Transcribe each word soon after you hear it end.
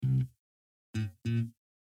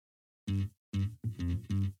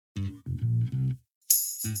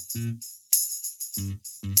Hey,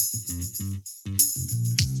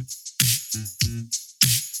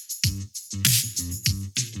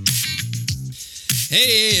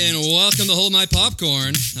 and welcome to Hold My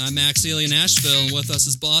Popcorn. I'm Max Ely in Asheville, and with us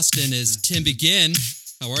is Boston is Tim Begin.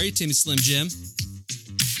 How are you, Timmy Slim Jim?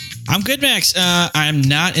 I'm good, Max. I'm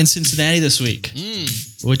not in Cincinnati this week,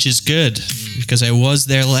 which is good because I was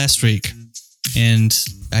there last week. And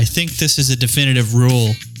I think this is a definitive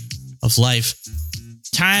rule of life.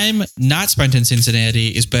 Time not spent in Cincinnati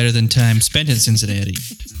is better than time spent in Cincinnati.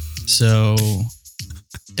 So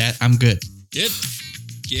that I'm good. Good.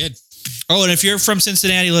 Oh, and if you're from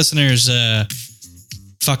Cincinnati, listeners,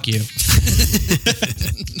 fuck you.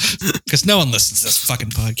 Because no one listens to this fucking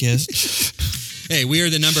podcast. Hey, we are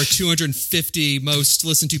the number 250 most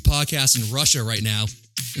listened to podcasts in Russia right now.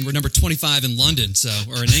 And we're number 25 in London,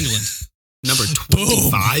 or in England. Number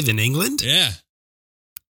 25 in England? Yeah.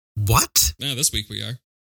 What? No, this week we are.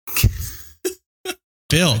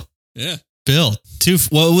 Bill. Yeah. Bill.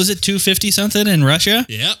 What was it, 250 something in Russia?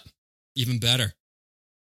 Yep. Even better.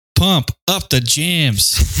 Pump up the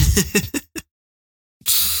jams.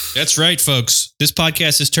 That's right, folks. This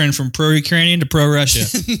podcast has turned from pro-Ukrainian to pro-Russia.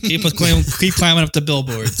 Keep climbing up the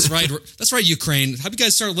billboards. That's right, Ukraine. How about you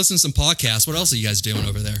guys start listening to some podcasts? What else are you guys doing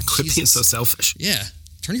over there? Quit being so selfish. Yeah.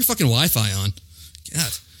 Turn your fucking Wi-Fi on.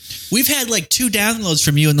 God. We've had 2 downloads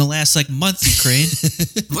from you in the last month, Ukraine.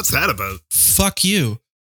 What's that about? Fuck you.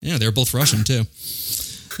 Yeah, they're both Russian, too.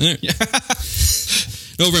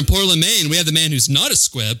 Over in Portland, Maine, we have the man who's not a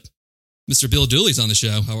squib. Mr. Bill Dooley's on the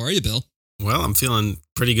show. How are you, Bill? Well, I'm feeling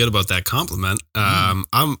pretty good about that compliment. I'm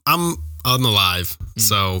alive,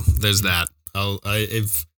 so there's that.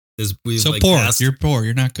 You're poor.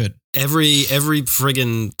 You're not good. Every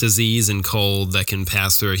friggin' disease and cold that can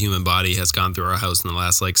pass through a human body has gone through our house in the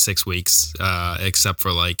last 6 weeks, except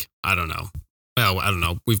for I don't know. Well, I don't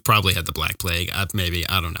know. We've probably had the Black Plague, maybe.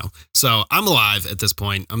 I don't know. So I'm alive at this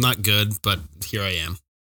point. I'm not good, but here I am.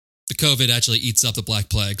 The COVID actually eats up the Black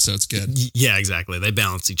Plague, so it's good. Yeah, exactly. They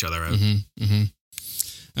balance each other out.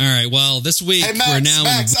 All right. Well, this week hey, Max, we're now.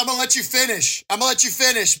 Max, I'm gonna let you finish.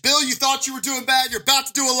 Bill, you thought you were doing bad. You're about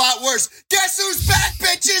to do a lot worse. Guess who's back,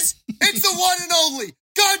 bitches? It's the one and only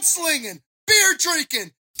gunslinging, beer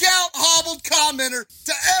drinking, gout hobbled commenter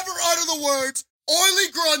to ever utter the words oily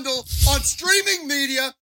grundle on streaming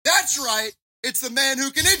media. That's right. It's the man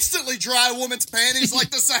who can instantly dry a woman's panties like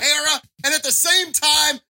the Sahara and at the same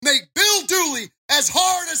time make Bill Dooley as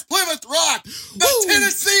hard as Plymouth Rock. The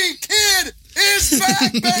Tennessee Kid is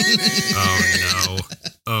back, baby!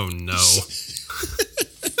 Oh, no.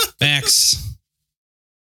 Max,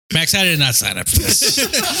 I did not sign up for this.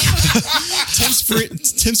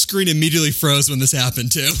 Tim's screen immediately froze when this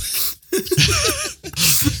happened, too.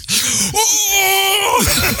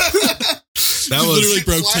 That was literally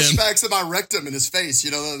broke Tim. Flashbacks of my rectum in his face,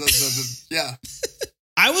 yeah.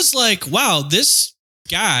 I was like, wow, this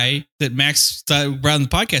guy that Max thought around the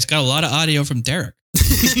podcast got a lot of audio from Derek.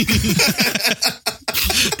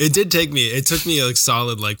 It took me a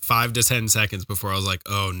solid 5 to 10 seconds before I was like,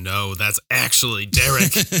 oh no, that's actually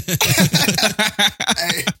Derek. Hey,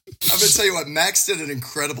 I'm going to tell you what, Max did an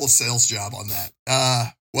incredible sales job on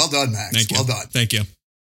that. Well done, Max. Thank you. Well done. Thank you.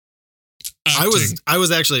 I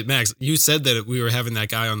was actually, Max, you said that we were having that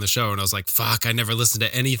guy on the show, and I was like, fuck, I never listened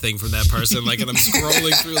to anything from that person. And I'm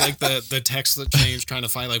scrolling through the text that changed, trying to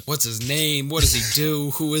find what's his name? What does he do?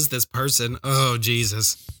 Who is this person? Oh,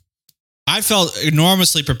 Jesus. I felt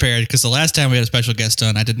enormously prepared because the last time we had a special guest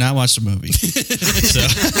on, I did not watch the movie. So.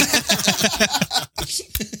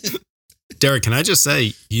 Derek, can I just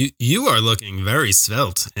say, you are looking very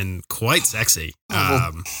svelte and quite sexy.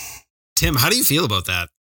 Tim, how do you feel about that?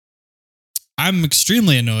 I'm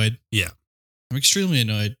extremely annoyed. Yeah. I'm extremely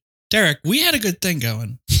annoyed. Derek, we had a good thing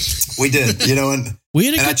going. We did, and we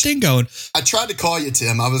had a good thing going. I tried to call you,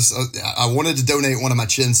 Tim. I wanted to donate one of my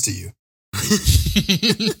chins to you.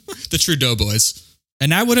 The Trudeau boys.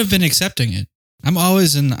 And I would have been accepting it.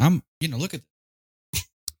 Look at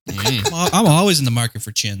I'm always in the market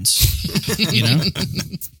for chins.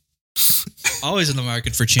 Always in the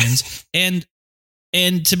market for chins. And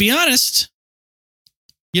to be honest,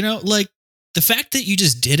 the fact that you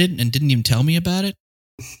just did it and didn't even tell me about it,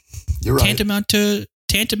 you're right. Tantamount to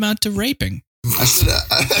raping.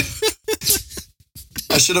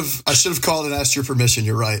 I should have called and asked your permission.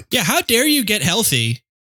 You're right. Yeah, how dare you get healthy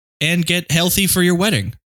for your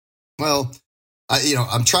wedding? Well,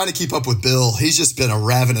 I'm trying to keep up with Bill. He's just been a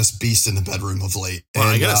ravenous beast in the bedroom of late. Well,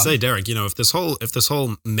 I gotta say, Derek, if this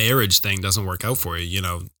whole marriage thing doesn't work out for you,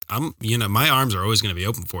 my arms are always going to be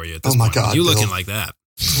open for you. At this point. God, you Bill. looking like that?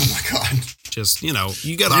 Oh my God. Just you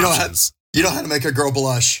got options. You know how to make a girl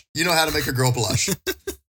blush. You know how to make a girl blush.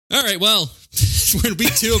 All right, well, we're in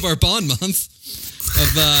week 2 of our Bond month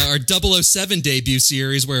of our 007 debut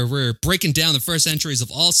series, where we're breaking down the first entries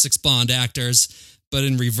of all 6 Bond actors, but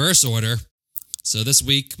in reverse order. So this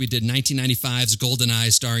week we did 1995's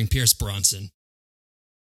GoldenEye starring Pierce Brosnan.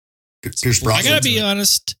 Pierce Brosnan. I gotta be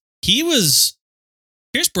honest. He was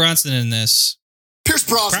Pierce Brosnan in this. Pierce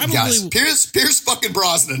Brosnan, guys. Pierce fucking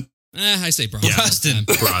Brosnan. I say Brosnan. Brosnan.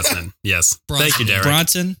 Brosnan. Yes. Brosnan. Thank you, Derek.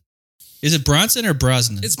 Bronson. Is it Bronson or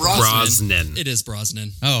Brosnan? It's Brosnan. Brosnan. It is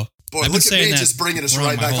Brosnan. Oh, Boy, I've look been at me saying that just bringing us wrong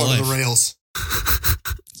right my back whole onto life. the rails.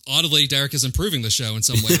 Oddly, Derek is improving the show in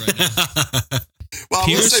some way right now. Well, I'm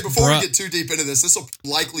going to Pierce say, before we get too deep into this will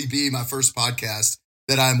likely be my first podcast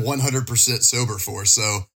that I'm 100% sober for.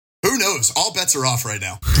 So who knows? All bets are off right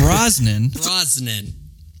now. Brosnan.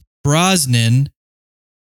 Brosnan.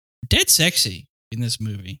 Dead sexy in this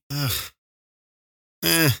movie. He's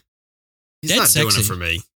Dead not doing sexy. it for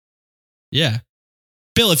me. Yeah.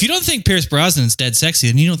 Bill, if you don't think Pierce Brosnan's dead sexy,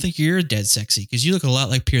 then you don't think you're dead sexy because you look a lot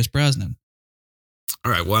like Pierce Brosnan.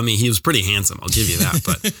 All right. Well, I mean, he was pretty handsome. I'll give you that.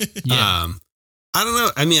 But Yeah. I don't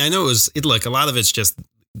know. I mean, I know look, a lot of it's just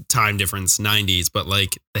time difference, 90s, but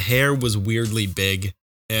like the hair was weirdly big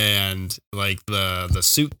and like the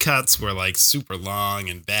suit cuts were like super long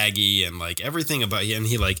and baggy and like everything about him. And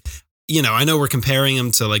he like, you know, I know we're comparing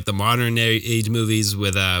him to like the modern age movies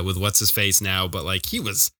with what's his face now, but like he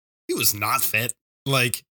was not fit.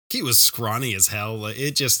 Like he was scrawny as hell. Like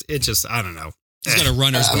it just, I don't know. He's got a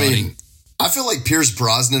runner's body. I feel like Pierce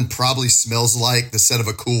Brosnan probably smells like the set of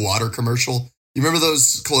a Cool Water commercial. You remember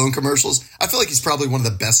those cologne commercials? I feel like he's probably one of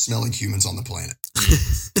the best smelling humans on the planet.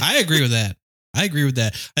 I agree with that.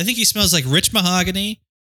 I think he smells like rich mahogany,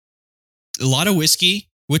 a lot of whiskey,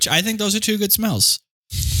 which I think those are 2 good smells.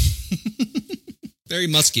 Very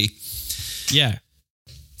musky. Yeah.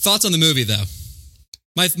 Thoughts on the movie, though?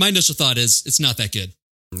 My initial thought is it's not that good.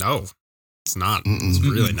 No, it's not. It's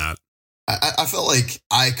really not. I felt like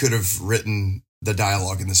I could have written the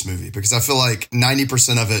dialogue in this movie because I feel like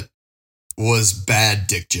 90% of it was bad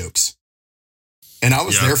dick jokes. And I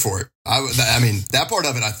was there for it. I mean, that part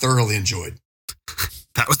of it I thoroughly enjoyed.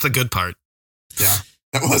 That was the good part. Yeah,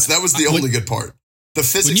 that was the only good part. The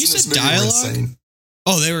physics in this movie were insane.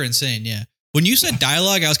 Oh, they were insane, yeah. When you said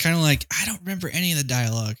dialogue, I was kind of like, I don't remember any of the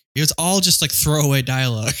dialogue. It was all just like throwaway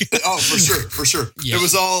dialogue. Oh, for sure. Yeah. It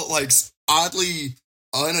was all like oddly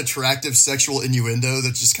unattractive sexual innuendo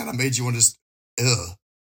that just kind of made you want to just, ugh,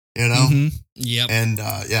 you know? Mm-hmm. Yep. And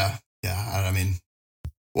yeah. I mean,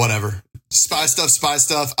 whatever. Spy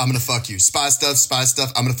stuff, I'm going to fuck you. Spy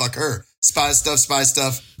stuff, I'm going to fuck her. Spy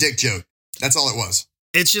stuff, dick joke. That's all it was.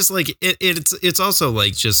 It's just like it's also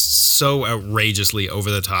like just so outrageously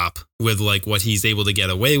over the top with like what he's able to get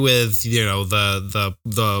away with, you know, the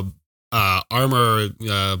armor,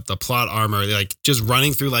 the plot armor, like just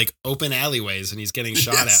running through like open alleyways and he's getting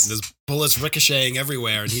shot at and there's bullets ricocheting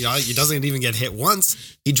everywhere and he doesn't even get hit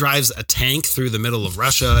once. He drives a tank through the middle of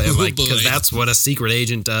Russia and like because that's what a secret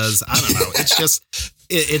agent does. I don't know. It's just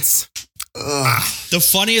it's The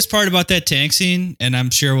funniest part about that tank scene, and I'm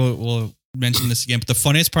sure we'll mention this again, but the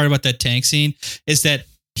funniest part about that tank scene is that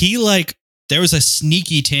there was a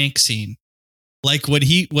sneaky tank scene. Like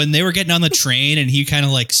when they were getting on the train and he kind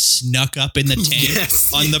of like snuck up in the tank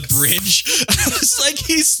on the bridge. I was like,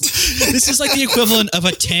 this is like the equivalent of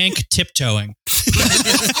a tank tiptoeing.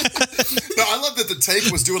 No, I love that the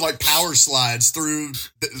tank was doing like power slides through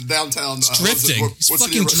downtown. Drifting. He's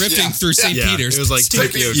fucking drifting through St. Peter's. It was like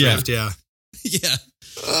Tokyo Drift, yeah.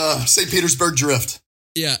 St. Petersburg Drift.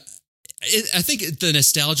 Yeah. I think the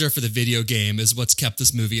nostalgia for the video game is what's kept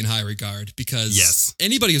this movie in high regard because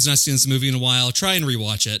anybody who's not seen this movie in a while, try and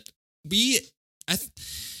rewatch it.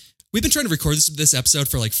 We've been trying to record this episode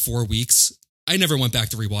for like 4 weeks. I never went back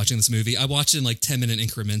to rewatching this movie. I watched it in like 10-minute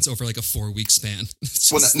increments over like a 4-week span.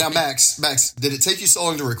 Well, now, Max, did it take you so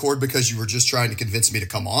long to record because you were just trying to convince me to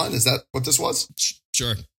come on? Is that what this was?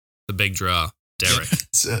 Sure. The big draw, Derek.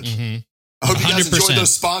 That's it. Mm-hmm. I hope you guys 100%. enjoyed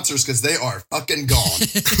those sponsors because they are fucking gone.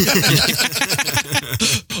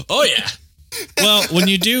 Oh yeah. Well, when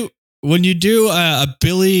you do a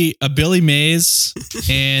Billy Mays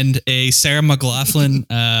and a Sarah McLachlan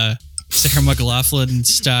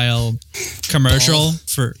style commercial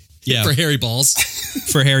for Harry Balls.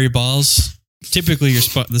 For Harry Balls. Typically,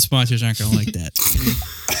 the sponsors aren't going to like that.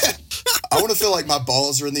 I want to feel like my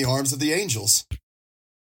balls are in the arms of the angels.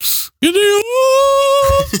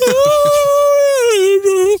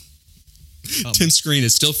 Tim's screen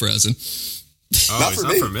is still frozen. Oh, Not it's for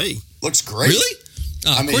not me. for me. Looks great. Really?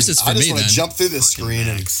 Oh, of course it's for I just me want then. to jump through this screen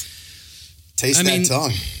and taste that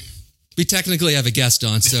tongue. We technically have a guest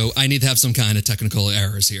on, so I need to have some kind of technical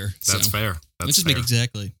errors here. That's fair. That's fair.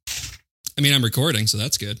 Exactly. I mean, I'm recording, so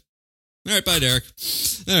that's good. All right, bye, Derek.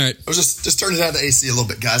 All right. I was just turning down the AC a little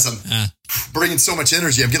bit, guys. I'm bringing so much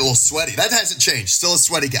energy. I'm getting a little sweaty. That hasn't changed. Still a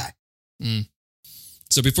sweaty guy.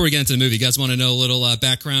 So before we get into the movie, you guys want to know a little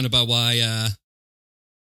background about why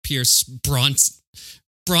Pierce Brosnan.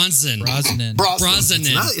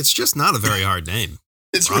 It's just not a very hard name.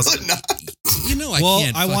 It's really not. You know,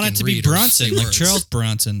 I want it to be Bronson, like Charles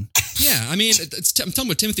Bronson. Yeah, I mean, I'm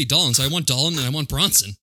talking about Timothy Dalton, so I want Dalton and I want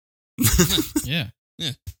Bronson. Yeah.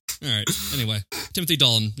 All right. Anyway, Timothy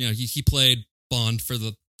Dalton, he played Bond for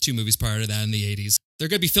the 2 movies prior to that in the 80s. They're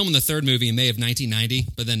going to be filming the 3rd movie in May of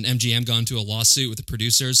 1990, but then MGM got into a lawsuit with the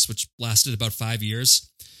producers, which lasted about 5 years.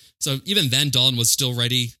 So even then, Dalton was still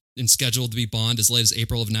ready and scheduled to be Bond as late as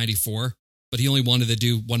April of 94, but he only wanted to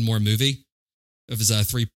do one more movie of his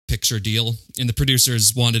 3-picture deal, and the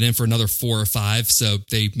producers wanted him for another 4 or 5, so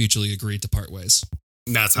they mutually agreed to part ways.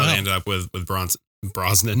 That's how they ended up with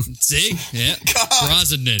Brosnan. See? Yeah.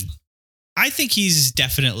 Brosnan. I think he's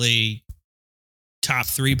definitely top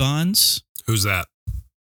 3 Bonds. Who's that?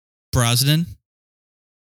 Brosnan.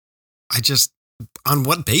 On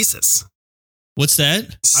what basis? What's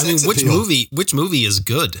that? I mean, which movie is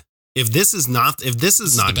good? If this is not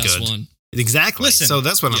good. One. Exactly. Listen, so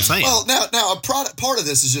that's what I'm saying. Well, now part of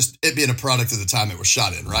this is just it being a product of the time it was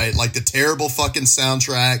shot in, right? Like the terrible fucking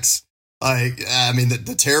soundtracks. Like, I mean,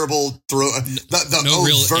 the terrible real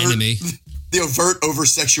enemy. The overt over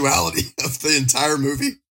sexuality of the entire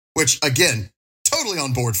movie, which again, totally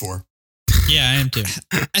on board for. Yeah, I am too.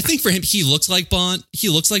 I think for him, he looks like Bond.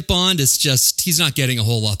 It's just he's not getting a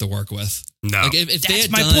whole lot to work with. No, like if they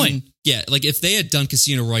had done, point. Yeah, like if they had done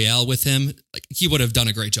Casino Royale with him, like he would have done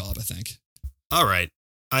a great job. I think. All right,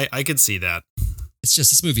 I could see that. It's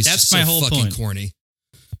just this movie's just my so whole fucking point. Corny.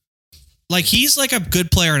 Like he's like a good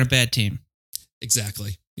player on a bad team.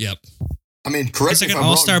 Exactly. Yep. I mean, correct. He's like an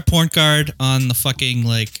all-star point guard on the fucking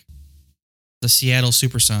the Seattle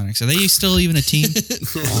Supersonics. Are they still even a team?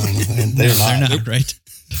 They're not. They're not, right?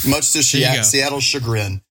 Much to Seattle's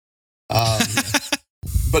chagrin.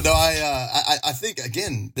 But no, I think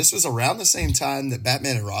again, this was around the same time that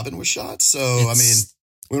Batman and Robin was shot. So I mean,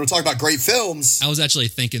 when we're talking about great films, I was actually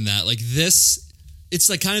thinking that like this. It's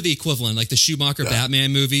like kind of the equivalent, like the Schumacher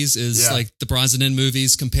Batman movies is like the Brosnan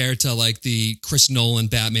movies compared to like the Chris Nolan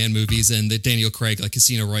Batman movies and the Daniel Craig like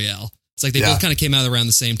Casino Royale. It's like they both kind of came out around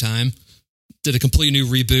the same time. Did a complete new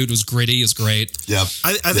reboot. Was gritty. It was great. Yeah,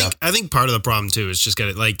 I think part of the problem too is just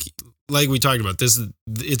like we talked about this.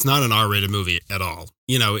 It's not an R-rated movie at all.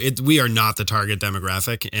 We are not the target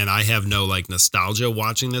demographic, and I have no like nostalgia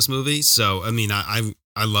watching this movie. So I mean, I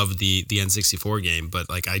love the N64 game, but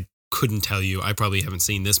like I couldn't tell you. I probably haven't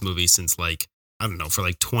seen this movie since like I don't know for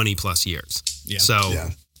like 20 plus years. Yeah. So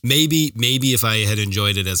maybe if I had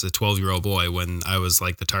enjoyed it as a 12-year-old boy when I was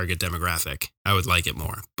like the target demographic, I would like it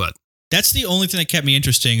more. But that's the only thing that kept me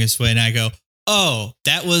interesting is when I go, oh,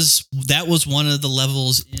 that was one of the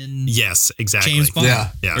levels in yes, exactly. James Bond.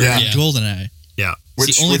 Yeah. GoldenEye. Yeah.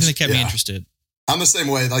 It's the only thing that kept me interested. I'm the same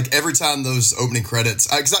way. Like every time those opening credits,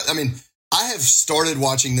 I mean, I have started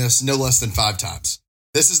watching this no less than 5 times.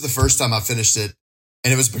 This is the first time I finished it,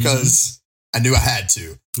 and it was because I knew I had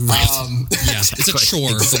to. Right. It's a chore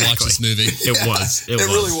to watch this movie. It was. It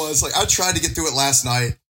really was. Like I tried to get through it last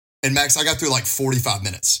night, and Max, I got through like 45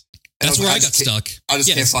 minutes. That's where I got stuck. I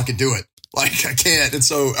just can't fucking do it. Like I can't. And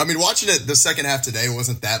so, I mean, watching it the second half today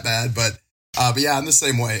wasn't that bad, but yeah, I'm the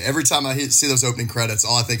same way. Every time I see those opening credits,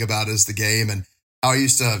 all I think about is the game and how I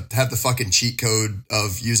used to have the fucking cheat code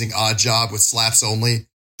of using Odd Job with slaps only.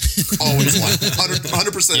 Always won. 100%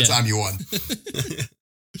 of the time you won.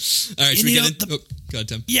 All right, should we get in? Go ahead,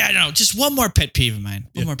 Tim. Yeah, no, just one more pet peeve of mine.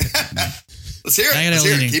 One more pet peeve of mine. Let's hear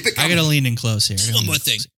it. Keep it coming. I gotta lean in close here. One more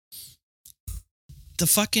thing. The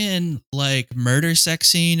fucking like murder sex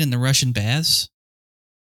scene in the Russian baths.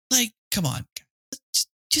 Like, come on.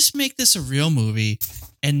 Just make this a real movie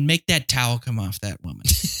and make that towel come off that woman.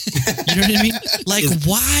 You know what I mean? Like,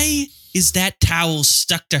 why is that towel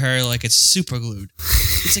stuck to her like it's super glued?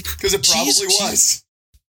 It's like because it probably was.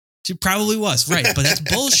 She probably was, right? But that's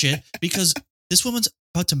bullshit because this woman's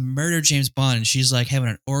about to murder James Bond and she's like having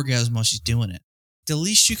an orgasm while she's doing it. The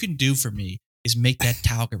least you can do for me is make that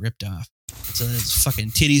towel get ripped off. So it's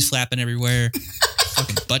fucking titties flapping everywhere,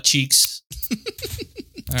 fucking butt cheeks.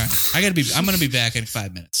 All right, I'm gonna be back in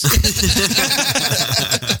 5 minutes.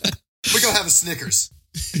 We're gonna have a Snickers.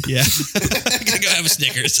 Yeah, I'm gonna go have a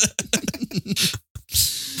Snickers.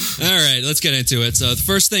 All right, let's get into it. So the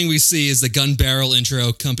first thing we see is the gun barrel intro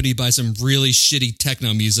accompanied by some really shitty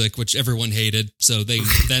techno music, which everyone hated. So they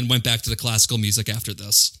then went back to the classical music after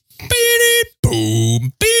this.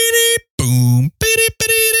 Boom, boom,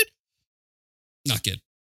 Not good.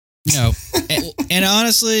 No. And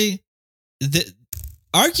honestly,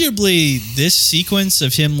 arguably this sequence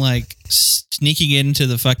of him like sneaking into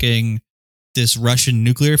this Russian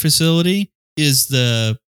nuclear facility is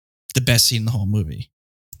the best scene in the whole movie.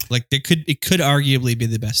 Like it could arguably be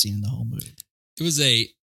the best scene in the whole movie. It was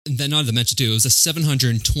not to mention too, it was a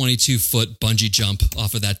 722-foot bungee jump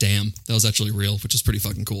off of that dam. That was actually real, which is pretty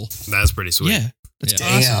fucking cool. That's pretty sweet. Yeah. That's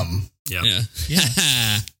Damn. Yeah.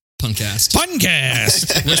 Puncast.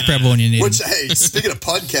 Where's Prep when you need Which, hey, speaking of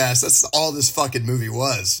podcast, that's all this fucking movie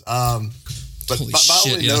was. But my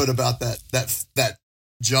only note about that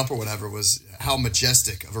jump or whatever was how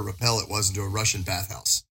majestic of a rappel it was into a Russian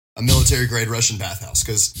bathhouse, a military-grade Russian bathhouse,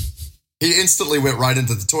 because he instantly went right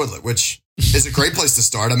into the toilet, which is a great place to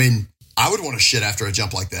start. I mean, I would want to shit after a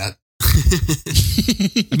jump like that.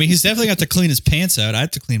 I mean, he's definitely got to clean his pants out. I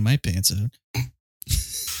have to clean my pants out.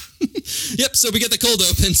 Yep, so we get the cold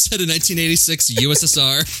open set in 1986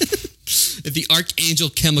 USSR at the Archangel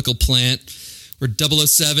Chemical Plant, where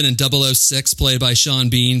 007 and 006, played by Sean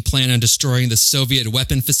Bean, plan on destroying the Soviet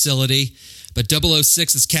weapon facility. But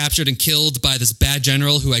 006 is captured and killed by this bad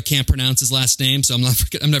general who I can't pronounce his last name, so I'm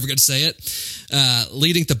never going to say it,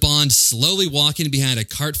 leading to Bond slowly walking behind a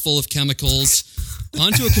cart full of chemicals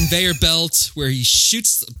onto a conveyor belt where he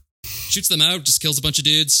shoots them out, just kills a bunch of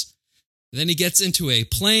dudes. Then he gets into a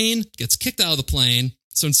plane, gets kicked out of the plane.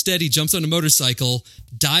 So instead, he jumps on a motorcycle,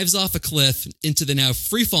 dives off a cliff into the now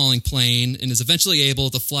free-falling plane, and is eventually able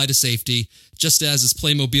to fly to safety, just as his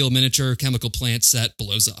Playmobil miniature chemical plant set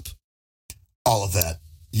blows up. All of that.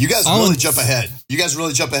 You guys really jump ahead. You guys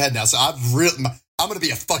really jump ahead now. So I'm going to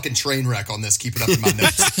be a fucking train wreck on this. Keep it up in my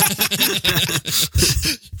notes.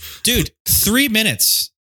 Dude, 3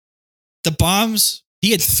 minutes. The bombs... He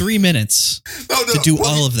had 3 minutes to do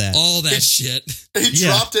all of that. All that shit. He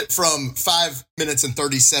dropped it from 5 minutes and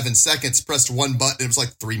 37 seconds, pressed one button, it was like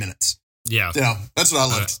 3 minutes. Yeah. You know, that's what I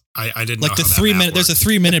loved. I didn't like know the how 3 that minute. There's a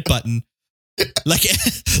 3 minute button.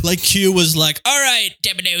 Like Q was like, all right,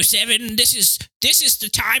 007, this is the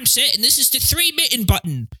time set, and this is the 3-minute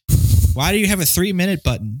button. Why do you have a 3 minute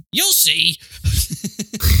button? You'll see.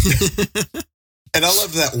 And I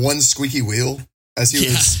loved that one squeaky wheel as he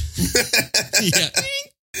was. Yeah.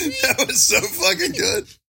 That was so fucking good.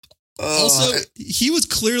 Also, he was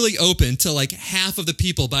clearly open to like half of the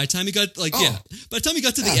people by the time he got by the time he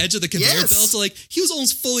got to the edge of the conveyor belt, like he was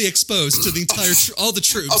almost fully exposed to the entire all the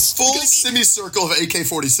troops. A full semicircle of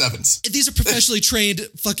AK-47s. These are professionally trained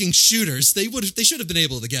fucking shooters. They should have been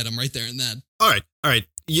able to get him right there and then. All right.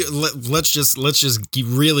 Let's just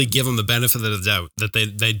really give them the benefit of the doubt that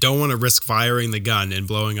they don't want to risk firing the gun and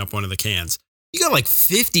blowing up one of the cans. You got like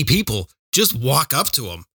 50 people. Just walk up to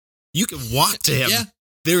him. You can walk to him. Yeah.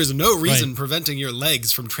 There is no reason preventing your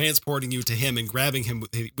legs from transporting you to him and grabbing him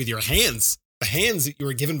with your hands. The hands that you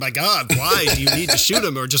were given by God. Why do you need to shoot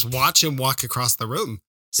him or just watch him walk across the room?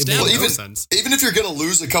 It makes no sense. Even if you're going to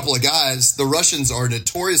lose a couple of guys, the Russians are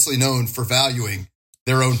notoriously known for valuing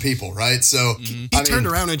their own people, right? So he turned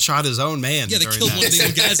around and shot his own man. Yeah, they killed one of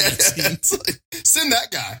the guys in that scene. It's like, send that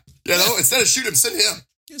guy. You know, instead of shoot him, send him.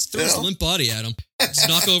 Just throw his limp body at him. Just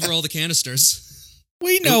knock over all the canisters.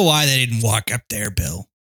 We know why they didn't walk up there, Bill.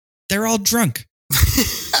 They're all drunk.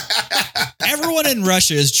 Everyone in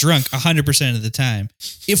Russia is drunk 100% of the time.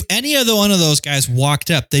 If any other one of those guys walked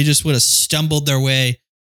up, they just would have stumbled their way,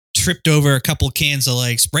 tripped over a couple cans of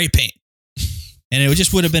like spray paint, and it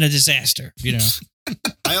just would have been a disaster, you know.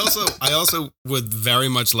 I also would very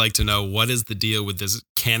much like to know what is the deal with this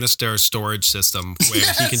canister storage system where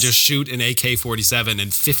he can just shoot an AK-47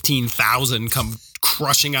 and 15,000 come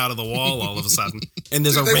crushing out of the wall all of a sudden. And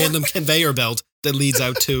there's a random conveyor belt that leads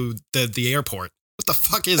out to the airport. What the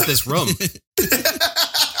fuck is this room? And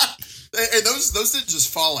those didn't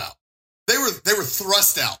just fall out. They were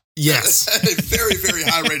thrust out. Yes. At a very, very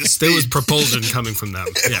high rate of speed. There was propulsion coming from them.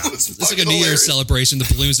 Yeah. It's like a New Year's celebration. The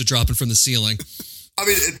balloons are dropping from the ceiling. I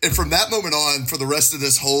mean, and from that moment on, for the rest of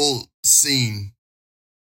this whole scene,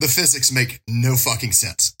 the physics make no fucking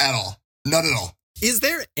sense at all. None at all. Is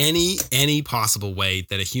there any possible way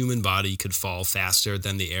that a human body could fall faster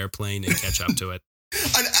than the airplane and catch up to it?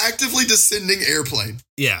 An actively descending airplane.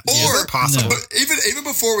 Yeah. Or possible. No. Even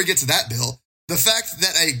before we get to that, Bill, the fact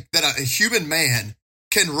that a human man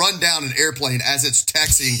can run down an airplane as it's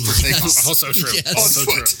taxiing for takeoff. Also true. Yes. Also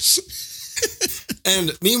true.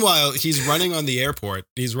 And meanwhile, he's running on the airport.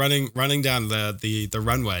 He's running down the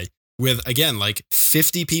runway with, again, like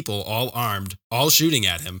 50 people all armed, all shooting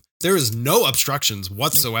at him. There is no obstructions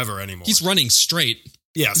whatsoever anymore. He's running straight.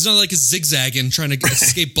 Yes. It's not like he's zigzagging, trying to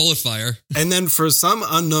escape bullet fire. And then for some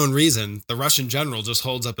unknown reason, the Russian general just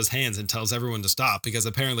holds up his hands and tells everyone to stop because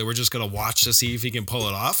apparently we're just going to watch to see if he can pull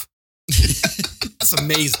it off. That's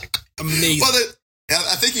amazing. Amazing. Well,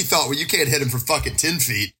 I think he thought, well, you can't hit him from fucking 10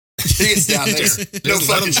 feet. He gets down there. No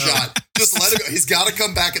fucking shot. Just let him go. He's got to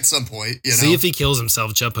come back at some point. You know? See if he kills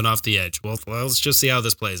himself jumping off the edge. Well, let's just see how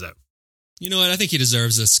this plays out. You know what? I think he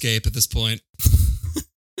deserves escape at this point.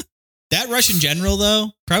 That Russian general,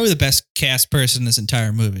 though, probably the best cast person in this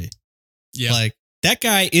entire movie. Yeah. Like, that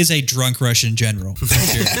guy is a drunk Russian general. For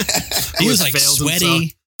sure. He was like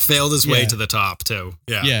sweaty. Failed his way to the top, too.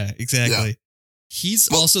 Yeah. Yeah, exactly. Yeah. He's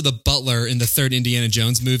also the butler in the third Indiana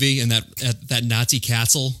Jones movie and that Nazi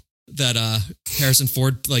castle that Harrison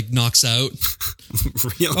Ford like knocks out.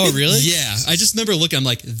 Really? Oh, really? Yeah. I just remember looking, I'm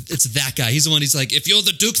like, it's that guy. He's the one, he's like, if you're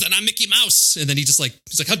the Duke, then I'm Mickey Mouse. And then he's like,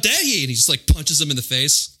 how dare you? And he just like punches him in the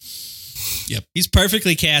face. Yep. He's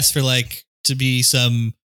perfectly cast for like to be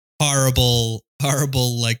some horrible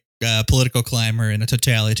like political climber in a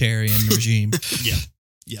totalitarian regime. Yeah.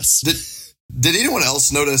 Yes. Did anyone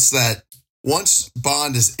else notice that once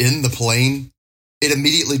Bond is in the plane, it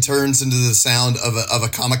immediately turns into the sound of a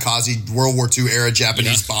kamikaze World War II era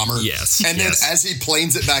Japanese bomber? Yes. And then as he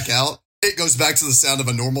planes it back out, it goes back to the sound of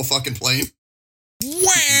a normal fucking plane.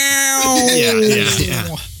 Wow.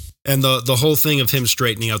 Yeah. And the whole thing of him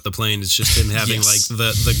straightening out the plane is just him having like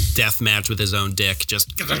the death match with his own dick.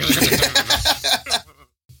 Just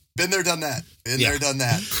been there, done that. Been there, done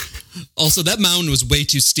that. Also, that mountain was way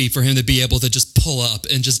too steep for him to be able to just pull up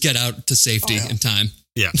and just get out to safety in time.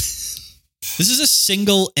 Yeah. This is a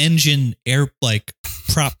single engine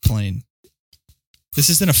prop plane. This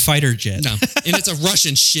isn't a fighter jet. No. And it's a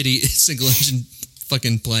Russian shitty single engine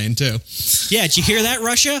fucking plane too. Yeah, did you hear that,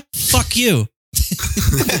 Russia? Fuck you.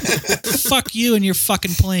 Fuck you and your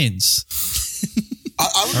fucking planes.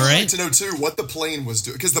 I would like to know too what the plane was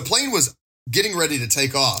doing, because the plane was getting ready to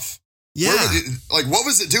take off. Yeah. What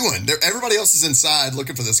was it doing? Everybody else is inside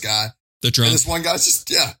looking for this guy. They're drunk. And this one guy's just,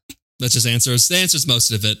 That just answers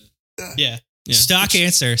most of it. Yeah. Stock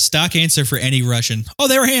answer for any Russian. Oh,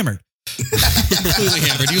 they were hammered. Completely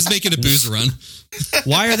hammered. He was making a booze run.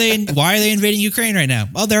 Why are they invading Ukraine right now?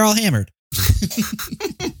 Oh, they're all hammered.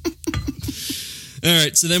 All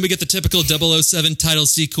right, so then we get the typical 007 title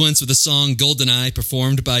sequence with the song GoldenEye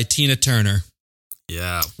performed by Tina Turner.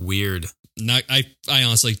 Yeah, weird. I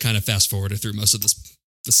honestly kind of fast forwarded through most of this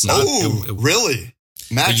song. Oh, really?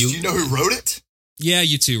 Max, do you know who wrote it? Yeah,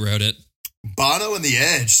 U2 wrote it. Bono and the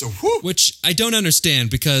Edge. So, which I don't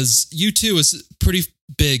understand because U2 was pretty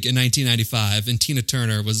big in 1995 and Tina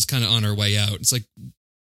Turner was kind of on her way out. It's like,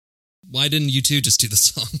 why didn't U2 just do the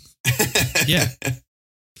song? Yeah.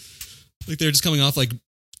 Like they're just coming off like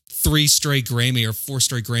 3 straight Grammy or 4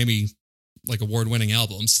 straight Grammy like award-winning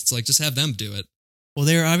albums. It's like, just have them do it. Well,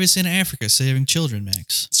 they were obviously in Africa saving children,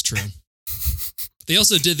 Max. It's true. They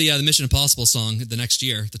also did the Mission Impossible song the next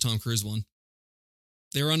year, the Tom Cruise one.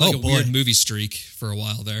 They were on like a weird movie streak for a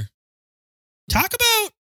while there. Talk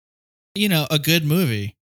about, a good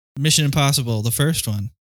movie. Mission Impossible, the first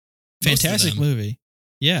one. Fantastic movie.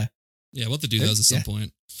 Yeah. Yeah, we'll have to do those at some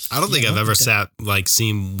point. I don't think I've ever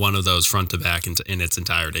seen one of those front to back in its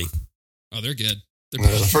entirety. Oh, they're good.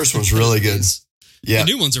 The first one's really good. Yeah.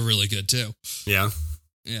 The new ones are really good too. Yeah.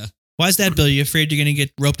 Yeah. Why is that, Bill? You afraid you're going to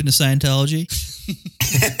get roped into Scientology?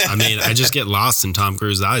 I mean, I just get lost in Tom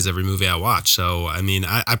Cruise's eyes every movie I watch. So, I mean,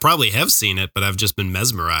 I probably have seen it, but I've just been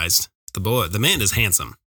mesmerized. The man is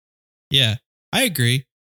handsome. Yeah, I agree.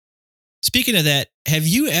 Speaking of that, have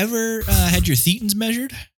you ever had your thetans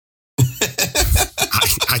measured?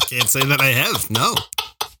 I can't say that I have. No.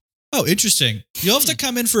 Oh, interesting. You'll have to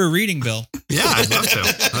come in for a reading, Bill. Yeah, I'd love to.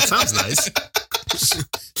 That sounds nice.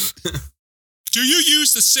 Do you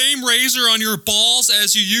use the same razor on your balls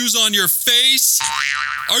as you use on your face?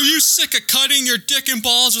 Are you sick of cutting your dick and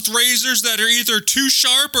balls with razors that are either too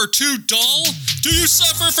sharp or too dull? Do you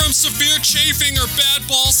suffer from severe chafing or bad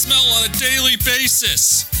ball smell on a daily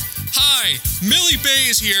basis? Hi, Millie Bay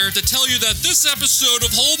is here to tell you that this episode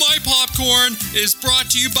of Hold My Popcorn is brought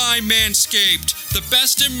to you by Manscaped, the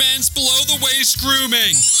best in men's below-the-waist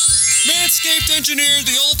grooming. Manscaped engineered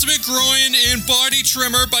the ultimate groin and body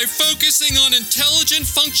trimmer by focusing on intelligent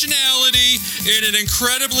functionality and an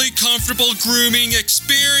incredibly comfortable grooming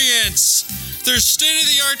experience. Their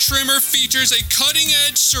state-of-the-art trimmer features a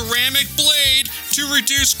cutting-edge ceramic blade to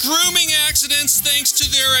reduce grooming accidents thanks to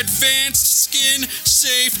their advanced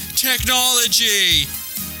skin-safe technology.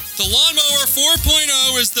 The Lawnmower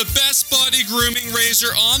 4.0 is the best body grooming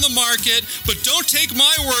razor on the market, but don't take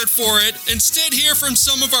my word for it. Instead, hear from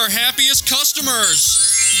some of our happiest customers.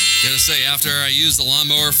 Gotta say, after I used the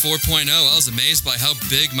Lawnmower 4.0, I was amazed by how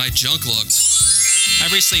big my junk looked.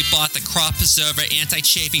 I recently bought the Crop Preserver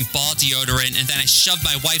anti-chafing ball deodorant, and then I shoved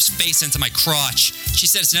my wife's face into my crotch. She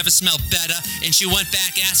said it's never smelled better, and she went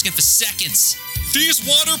back asking for seconds. These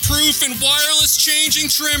waterproof and wireless changing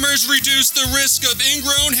trimmers reduce the risk of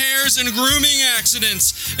ingrown hairs and grooming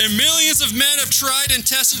accidents, and millions of men have tried and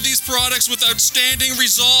tested these products with outstanding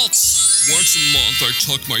results. Once a month, I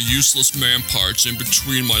tuck my useless man parts in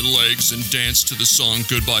between my legs and dance to the song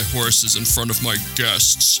Goodbye Horses in front of my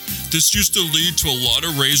guests. This used to lead to a lot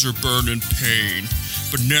of razor burn and pain.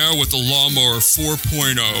 But now with the Lawnmower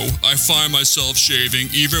 4.0, I find myself shaving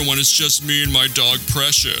even when it's just me and my dog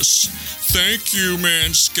Precious. Thank you,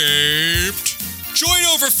 Manscaped. Join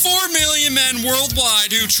over 4 million men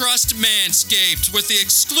worldwide who trust Manscaped with the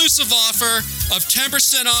exclusive offer of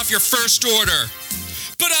 10% off your first order.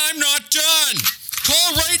 But I'm not done.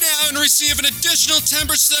 Call right now and receive an additional 10%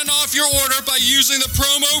 off your order by using the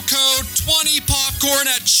promo code 20popcorn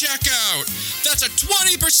at checkout. That's a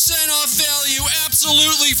 20% off value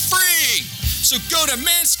absolutely free. So go to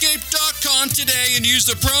manscaped.com today and use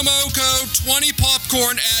the promo code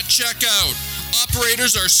 20popcorn at checkout.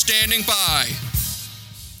 Operators are standing by.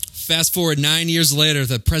 Fast forward 9 years later,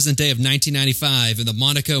 the present day of 1995 in the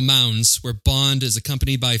Monaco Mountains, where Bond is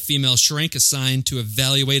accompanied by a female shrink assigned to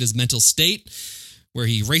evaluate his mental state, where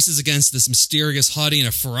he races against this mysterious hottie in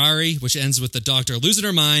a Ferrari, which ends with the doctor losing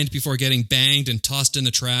her mind before getting banged and tossed in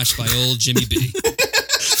the trash by old Jimmy B.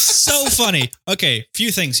 So funny. Okay,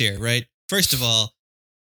 few things here, right? First of all,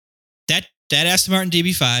 that Aston Martin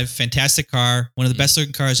DB5, fantastic car, one of the best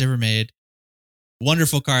looking cars ever made.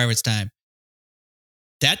 Wonderful car of its time.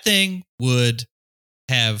 That thing would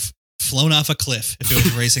have flown off a cliff if it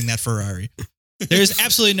was racing that Ferrari. There's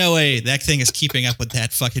absolutely no way that thing is keeping up with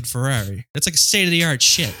that fucking Ferrari. That's like state-of-the-art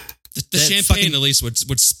shit. The champagne at least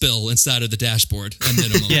would spill inside of the dashboard at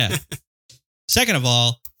minimum. Yeah. Second of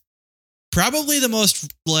all, probably the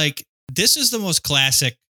most, like, this is the most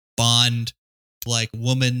classic Bond, like,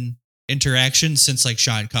 woman interaction since, like,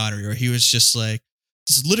 Sean Connery, where he was just like,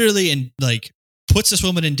 just literally in, like, puts this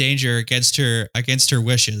woman in danger against her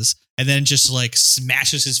wishes, and then just, like,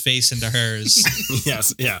 smashes his face into hers.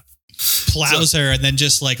 Yes, yeah. Plows her and then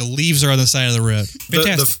just like leaves her on the side of the road.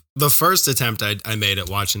 The first attempt I made at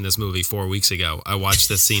watching this movie 4 weeks ago, I watched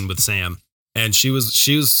this scene with Sam, and she was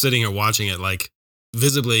sitting here watching it, like,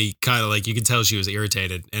 visibly kind of like you could tell she was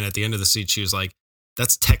irritated. And at the end of the scene, she was like,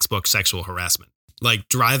 "That's textbook sexual harassment. Like,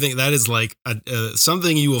 driving. That is like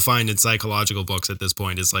something you will find in psychological books at this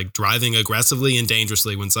point. Is like driving aggressively and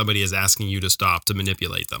dangerously when somebody is asking you to stop to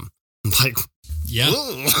manipulate them." Like, yeah.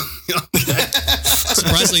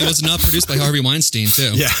 Surprisingly, it was not produced by Harvey Weinstein,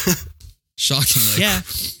 too. Yeah. Shockingly. Yeah.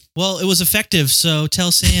 Well, it was effective, so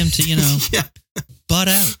tell Sam to, butt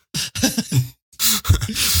out.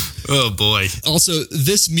 Oh, boy. Also,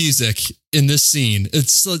 this music in this scene,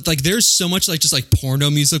 it's like there's so much like just like porno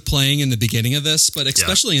music playing in the beginning of this, but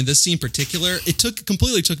especially in this scene in particular, it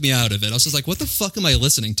completely took me out of it. I was just like, what the fuck am I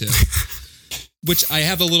listening to? Which I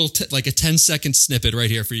have a little, like a 10-second snippet right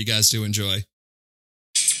here for you guys to enjoy.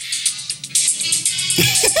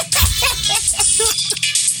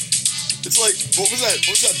 It's like, what was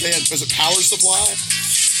that band? Was it Power Supply?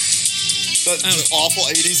 That awful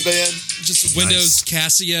 80s band? Just Windows,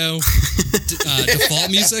 Casio, default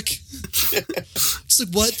music. It's like,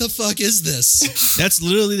 what the fuck is this? That's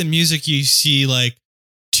literally the music you see, like,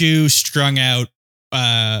 two strung out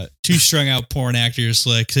porn actors,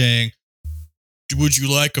 like, saying, "Would you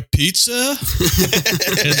like a pizza?"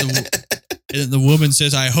 and the woman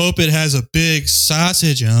says, "I hope it has a big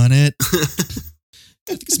sausage on it."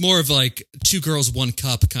 I think it's more of like Two Girls, One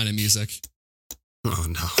Cup kind of music. Oh,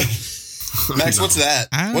 no. Max, no. What's that?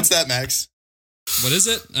 What's that, Max? What is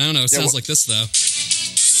it? I don't know. It sounds like this, though.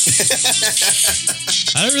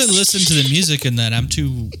 I don't really listen to the music in that. I'm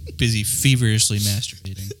too busy feverishly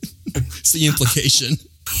masturbating. It's the implication.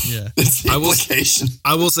 Yeah. It's the implication.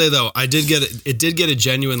 I will say, though, it did get a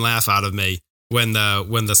genuine laugh out of me when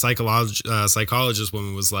the psychologist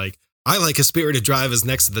woman was like, "I like a spirited drive is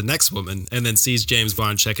next to the next woman," and then sees James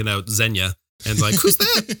Bond checking out Xenia and is like, "Who's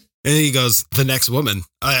that?" And he goes, "The next woman."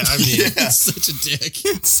 I mean, such a dick.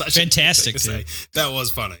 Such fantastic. A dick to say. That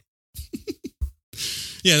was funny.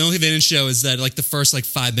 Yeah, the only thing they didn't show is that like the first like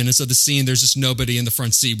 5 minutes of the scene, there's just nobody in the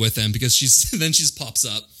front seat with him because she just pops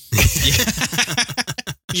up.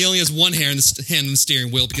 He only has one hand in the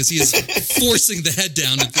steering wheel because he is forcing the head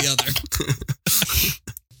down at the other.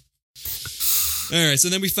 All right, so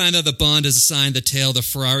then we find out that Bond is assigned the tail of the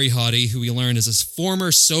Ferrari hottie, who we learn is a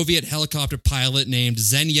former Soviet helicopter pilot named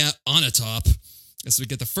Xenia Onatop. As we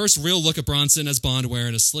get the first real look at Bronson as Bond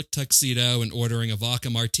wearing a slick tuxedo and ordering a vodka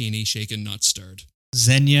martini, shaken, not stirred.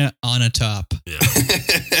 Xenia Onatop. Yeah.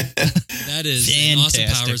 That is an Austin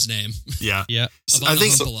Powers name. Yeah. Yeah. I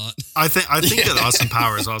think a lot. I think that Austin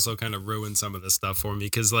Powers also kind of ruined some of this stuff for me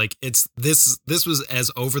because like it's this was as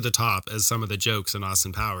over the top as some of the jokes in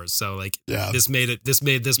Austin Powers. So like this made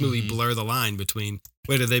this movie blur the line between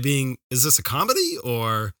is this a comedy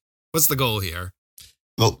or what's the goal here?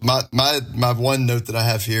 Well, my one note that I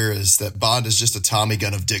have here is that Bond is just a Tommy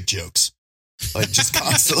gun of dick jokes. Like just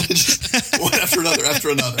constantly, just one after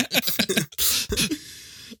another.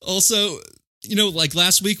 Also, like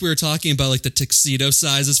last week we were talking about like the tuxedo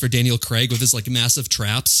sizes for Daniel Craig with his like massive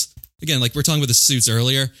traps. Again, like we were talking about the suits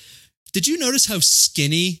earlier. Did you notice how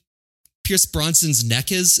skinny Pierce Brosnan's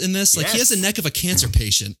neck is in this? Like he has the neck of a cancer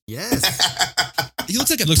patient. Yes. He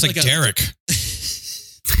looks like Derek.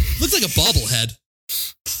 Looks like a bobblehead.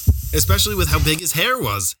 Especially with how big his hair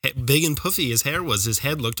was. Big and puffy his hair was. His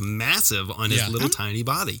head looked massive on his little tiny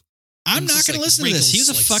body. I'm not going to listen to this. He was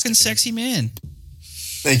a fucking sexy man.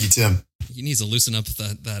 Thank you, Tim. He needs to loosen up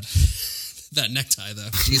that necktie, though.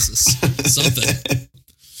 Jesus. Something.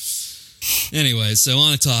 Anyway, so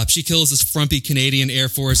on top, she kills this frumpy Canadian Air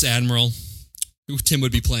Force admiral who Tim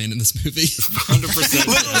would be playing in this movie. 100%.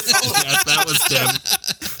 Yes, that was Tim.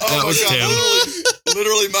 That was Tim.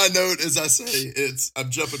 Literally, my note is I'm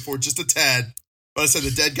jumping forward just a tad. But I said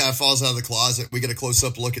the dead guy falls out of the closet. We get a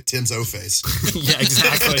close-up look at Tim's O-face. Yeah,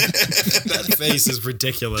 exactly. That face is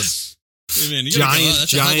ridiculous. Hey man,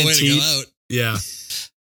 giant way teeth. to go out. Yeah.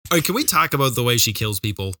 All right, can we talk about the way she kills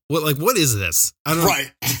people? What is this? I don't know.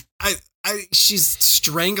 Right. She's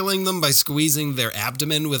strangling them by squeezing their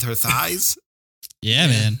abdomen with her thighs. Yeah,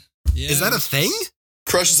 man. Yeah. Is that a thing?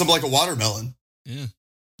 Crushes them like a watermelon. Yeah.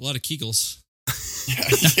 A lot of Kegels.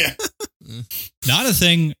 Yeah. Not a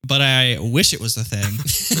thing, but I wish it was a thing.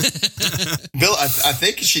 Bill, I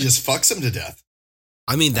think she just fucks him to death.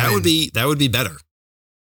 I mean, that would be better.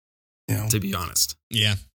 To be honest.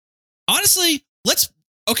 Yeah. Honestly, let's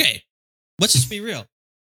just be real.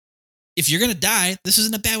 If you're going to die, this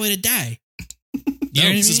isn't a bad way to die.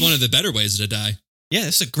 This is one of the better ways to die. Yeah,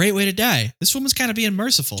 this is a great way to die. This woman's kind of being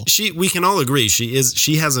merciful. We can all agree she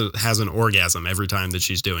has an orgasm every time that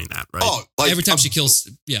she's doing that, right? Oh, like every time she kills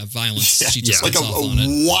violence, she just like gets off on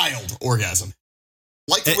it. Wild orgasm.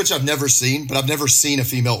 Which I've never seen, but I've never seen a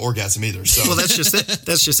female orgasm either. So well, that's just it.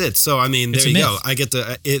 That's just it. So I mean, there you go. I get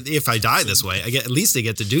to if I die this way, at least I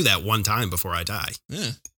get to do that one time before I die.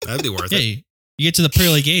 Yeah, that'd be worth it. You get to the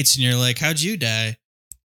pearly gates and you're like, "How'd you die?"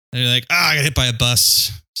 And you're like, I got hit by a bus."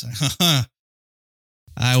 It's like,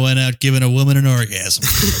 I went out giving a woman an orgasm.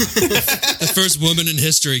 The first woman in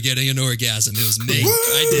history getting an orgasm. It was me.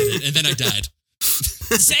 I did it, and then I died.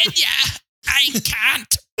 Xenia, I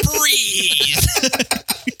can't breathe.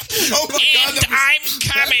 Oh my God! And I'm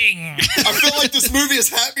coming. I feel like this movie is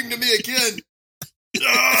happening to me again.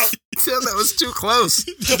 Tim, that was too close.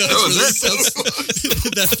 That was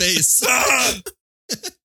it. That face.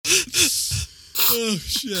 Oh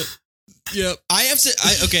shit. Yep. I have to.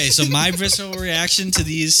 Okay, so my visceral reaction to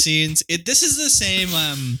these scenes. This is the same.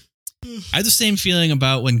 I have the same feeling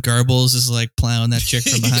about when Garbles is like plowing that chick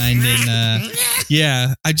from behind, and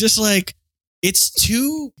yeah, I just like it's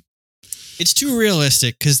too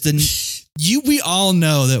realistic because then we all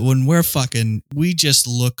know that when we're fucking, we just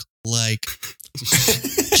look like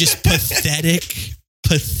just pathetic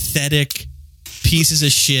pieces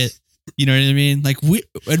of shit. You know what I mean? Like we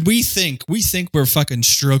think we're fucking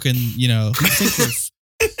stroking,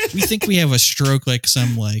 we think we have a stroke like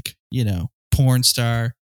some porn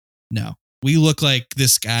star. No. We look like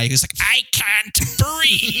this guy who's like, I can't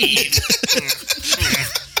breathe.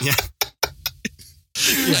 Yeah.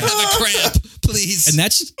 I have a cramp, please. And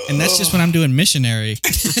that's just when I'm doing missionary.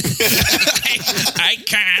 I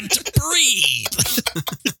can't breathe.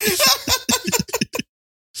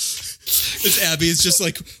 As Abby is just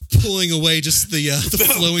like pulling away just the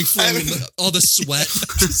flowing fluid, all the sweat.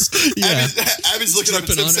 Yeah. Abby's looking up at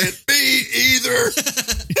Tim saying, "Me either."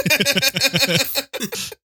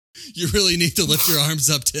 You really need to lift your arms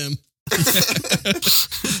up, Tim.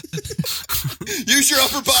 Use your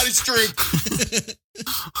upper body strength.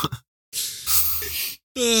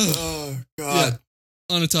 Oh God. Yeah.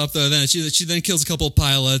 On the top though, then she then kills a couple of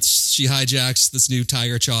pilots. She hijacks this new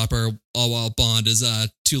Tiger chopper, all while Bond is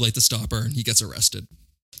too late to stop her, and he gets arrested.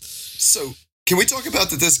 So, can we talk about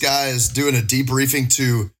that? This guy is doing a debriefing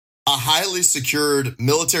to a highly secured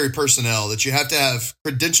military personnel that you have to have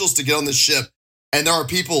credentials to get on this ship. and there are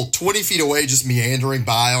people 20 feet away just meandering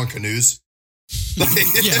by on canoes.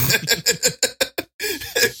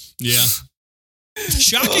 Yeah.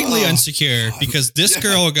 Shockingly unsecure, because this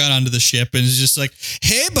girl got onto the ship and is just like,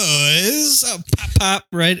 "Hey boys," pop pop,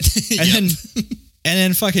 right? And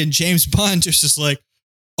then fucking James Bond just like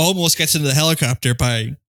almost gets into the helicopter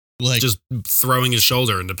by like just throwing his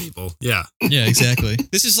shoulder into people. Yeah. Yeah, exactly.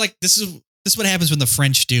 This is what happens when the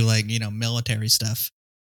French do like, military stuff.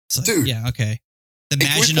 It's like, Dude. yeah, okay. The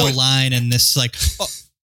Maginot Line and this like,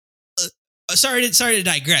 sorry to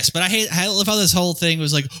digress, but I love how this whole thing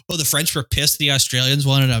was like, oh, the French were pissed the Australians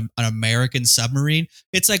wanted an American submarine.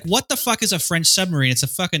 It's like, what the fuck is a French submarine? It's a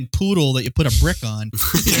fucking poodle that you put a brick on.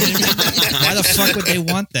 You know what I mean? Why the fuck would they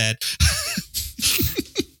want that?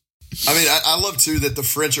 I mean, I love too that the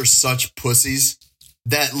French are such pussies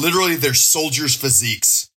that literally their soldiers'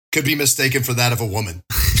 physiques could be mistaken for that of a woman.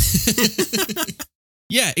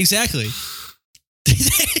 Yeah, exactly.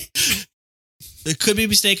 It could be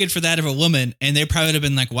mistaken for that of a woman, and they probably would have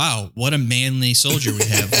been like, wow, what a manly soldier we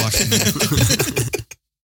have walking there.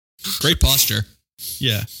 Great posture.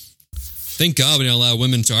 Yeah. Thank God we don't allow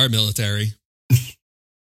women to our military.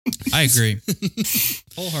 I agree.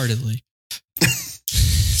 Wholeheartedly.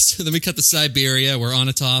 So then we cut to Siberia, where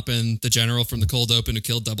Onatop and the general from the Cold Open who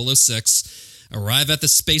killed 006 arrive at the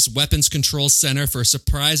Space Weapons Control Center for a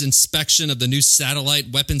surprise inspection of the new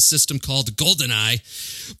satellite weapon system called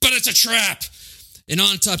GoldenEye. But it's a trap! And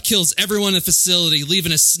Onatop kills everyone in the facility,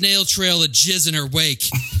 leaving a snail trail of jizz in her wake.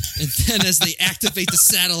 And then as they activate the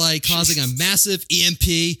satellite, causing a massive EMP,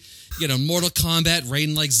 you get a Mortal Kombat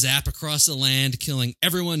Raiden-like zap across the land, killing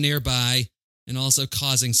everyone nearby, and also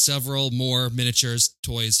causing several more miniatures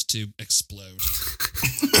toys to explode.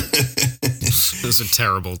 Those are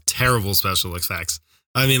terrible, terrible special effects.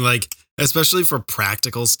 I mean, like, especially for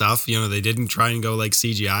practical stuff, they didn't try and go like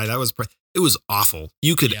CGI. It was awful.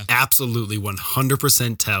 You could absolutely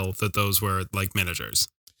 100% tell that those were like miniatures.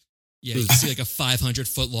 Yeah, you can see like a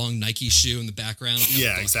 500-foot-long Nike shoe in the background.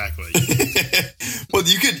 Yeah, exactly. Well,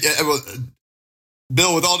 you could,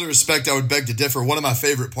 Bill, with all due respect, I would beg to differ. One of my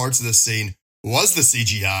favorite parts of this scene was the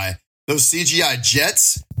CGI. Those CGI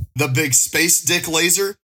jets, the big space dick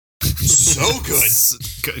laser, so good.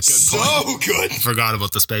 Good so point. good. Forgot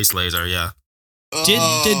about the space laser, yeah. Did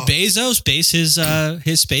Bezos base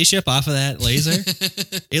his spaceship off of that laser?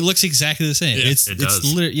 It looks exactly the same. Yeah, it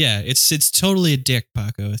does. It's totally a dick,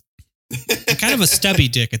 Paco. Kind of a stubby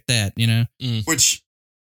dick at that, Which,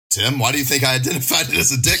 Tim, why do you think I identified it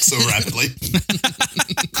as a dick so rapidly?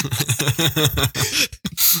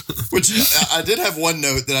 Which I did have one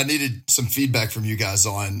note that I needed some feedback from you guys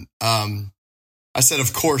on. I said,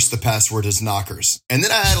 of course, the password is knockers. And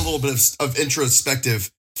then I had a little bit of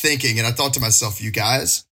introspective thinking, and I thought to myself, you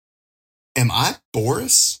guys, am I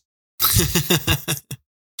Boris?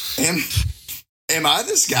 Am I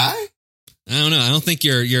this guy? I don't know. I don't think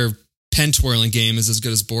your pen twirling game is as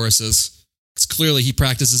good as Boris's. Because clearly he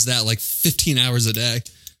practices that like 15 hours a day.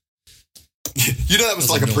 That was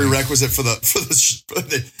like annoying. A prerequisite for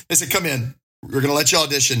the. They said, come in. We're gonna let you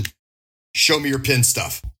audition. Show me your pen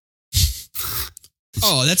stuff.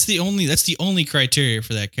 Oh, that's the only criteria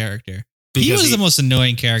for that character. Because he was the most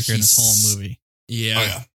annoying character in this whole movie. Yeah. Oh,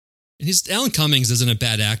 yeah. And Alan Cummings isn't a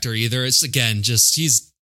bad actor either. It's again just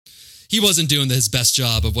he wasn't doing his best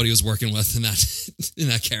job of what he was working with in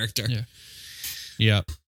that character. Yeah. Yeah.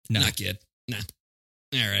 No. Not good. Nah.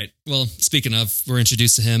 All right. Well, speaking of, we're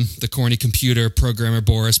introduced to him, the corny computer programmer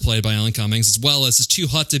Boris, played by Alan Cummings, as well as his too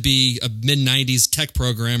hot to be a mid-90s tech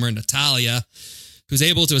programmer, Natalia, who's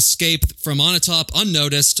able to escape from Onatop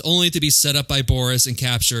unnoticed, only to be set up by Boris and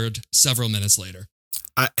captured several minutes later.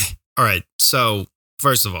 All right. So,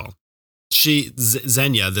 first of all,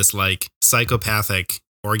 Xenia, this like psychopathic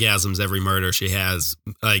orgasms every murder she has,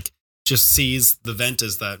 like just sees the vent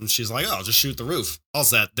as that, and she's like, "Oh, I'll just shoot the roof. All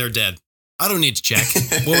set. They're dead. I don't need to check.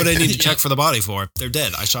 What would I need to check for the body for? They're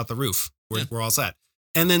dead. I shot the roof. We're all set."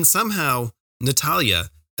 And then somehow Natalia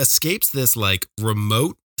escapes this like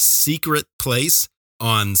remote secret place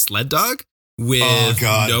on Sled Dog with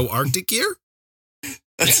no Arctic gear.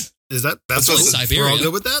 That's Siberia. We're all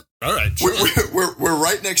good with that? All right. Sure. We're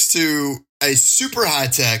right next to a super high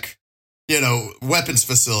tech, weapons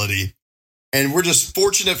facility, and we're just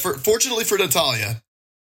fortunately for Natalia,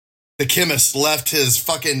 the chemist left his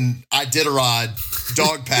fucking Iditarod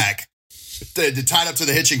dog pack tied up to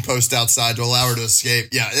the hitching post outside to allow her to escape.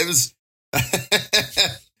 Yeah, it was.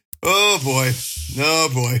 Oh boy.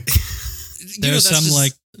 There was some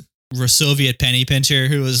like Soviet penny pincher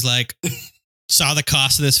who was like, saw the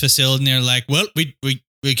cost of this facility and they're like, well,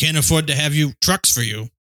 we can't afford to have trucks for you.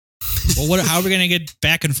 Well, how are we going to get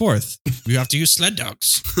back and forth? We have to use sled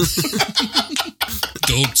dogs.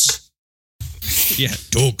 Dogs. Yeah,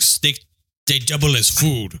 dogs. They double as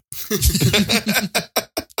food.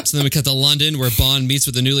 So then we cut to London, where Bond meets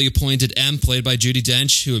with the newly appointed M, played by Judi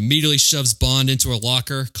Dench, who immediately shoves Bond into a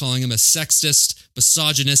locker, calling him a sexist,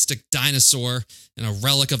 misogynistic dinosaur and a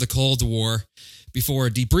relic of the Cold War, before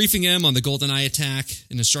debriefing him on the GoldenEye attack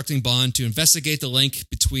and instructing Bond to investigate the link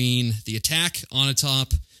between the attack,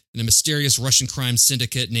 Onatopp, and a mysterious Russian crime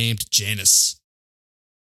syndicate named Janus.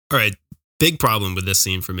 All right, big problem with this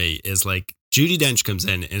scene for me is like Judi Dench comes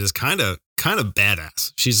in and is kind of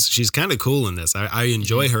badass. She's kind of cool in this. I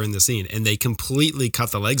enjoy her in the scene, and they completely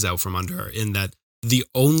cut the legs out from under her in that the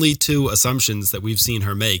only two assumptions that we've seen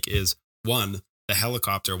her make is, one, the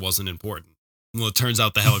helicopter wasn't important. Well, it turns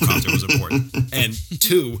out the helicopter was important. And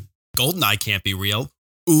two, GoldenEye can't be real.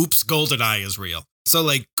 Oops, GoldenEye is real. So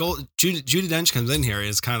like Judi Dench comes in here and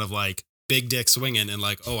is kind of like big dick swinging and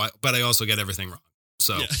like, but I also get everything wrong.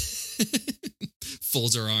 So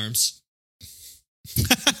folds her arms.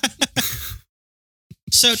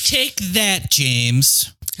 So take that,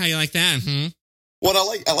 James. How you like that? What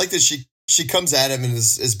I like that she comes at him and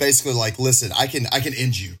is basically like, listen, I can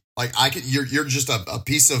end you. Like you're just a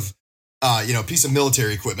piece of piece of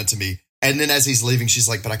military equipment to me. And then as he's leaving, she's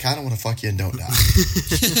like, but I kind of want to fuck you and don't die.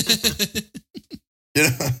 You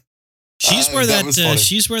know? She's where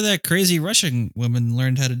she's where that crazy Russian woman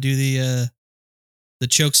learned how to do the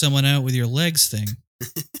choke someone out with your legs thing.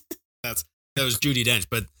 That was Judi Dench,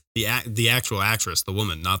 but the actual actress, the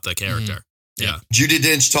woman, not the character. Mm-hmm. Yeah. Judi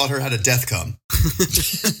Dench taught her how to death come.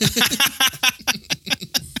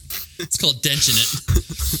 It's called denching it.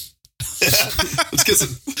 Yeah. Let's get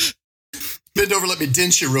some. Bend over, let me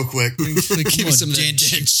dench you real quick. Give me some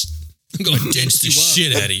dench. I'm going to dench the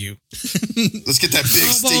shit out of you. Let's get that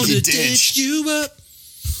big stinky dench. You up.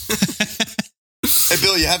 Hey,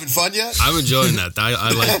 Bill, you having fun yet? I'm enjoying that.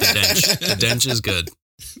 I like the dench. The dench is good.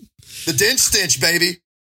 The dench stench, baby.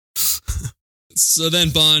 So then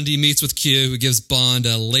Bond, he meets with Q, who gives Bond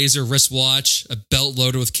a laser wristwatch, a belt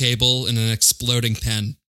loaded with cable, and an exploding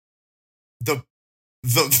pen. The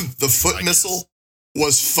foot missile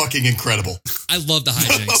was fucking incredible. I love the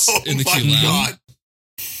hijinks in the Q lab. God.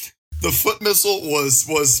 The foot missile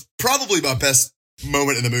was probably my best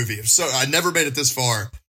moment in the movie. So I never made it this far.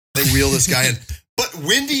 They wheel this guy in. But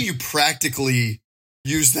when do you practically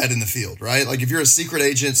use that in the field, right? Like if you're a secret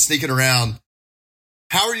agent sneaking around,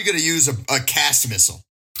 how are you going to use a cast missile?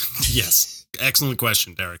 Yes. Excellent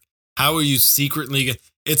question, Derek. How are you secretly?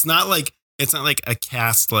 It's not like a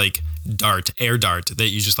cast like air dart that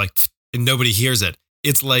you just like and nobody hears it.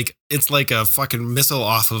 It's like a fucking missile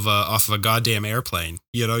off of a goddamn airplane.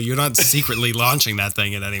 You know, you're not secretly launching that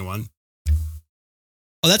thing at anyone.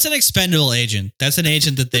 Oh, that's an expendable agent. That's an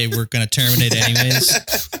agent that they were going to terminate anyways.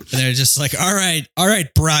 And they're just like, all right,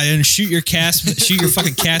 Brian, shoot your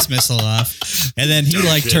fucking cast missile off. And then he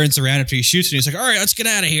turns around after he shoots and he's like, all right, let's get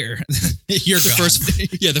out of here. You're gone.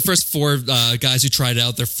 The first four guys who tried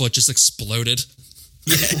out, their foot just exploded.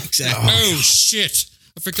 Yeah, exactly. Oh shit.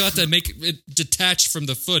 I forgot to make it detach from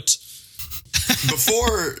the foot.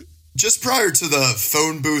 Just prior to the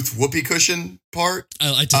phone booth whoopee cushion part.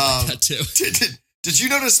 I did like that too. Did you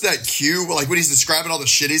notice that Q, like when he's describing all the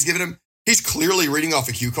shit he's giving him, he's clearly reading off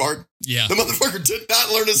a cue card? Yeah. The motherfucker did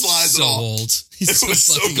not learn his lines at all. So old. He's so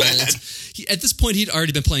fucking old. At this point, he'd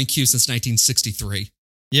already been playing Q since 1963.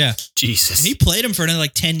 Yeah. Jesus. And he played him for another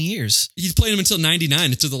 10 years. He played him until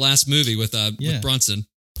 99, until the last movie with Bronson.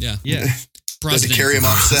 Yeah. Yeah. Does he carry him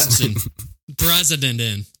off set?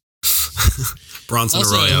 Bronson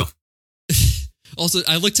also, Arroyo. Also,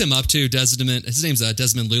 I looked him up too. His name's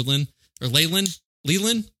Desmond Llewellyn. Or Leland?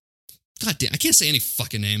 God damn, I can't say any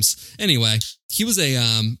fucking names. Anyway, he was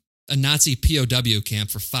a Nazi POW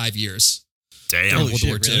camp for 5 years. Damn. World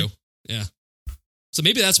War II. Really? Yeah. So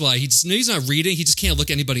maybe that's why he's not reading. He just can't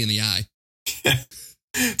look anybody in the eye.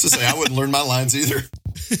 To say I wouldn't learn my lines either.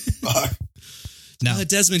 No.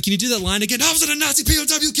 Desmond, can you do that line again? I was in a Nazi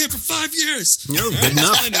POW camp for 5 years. No, good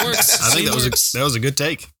enough. It works. I think that was a good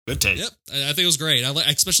take. Good take. Yep, I think it was great. I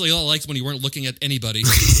especially liked when you weren't looking at anybody.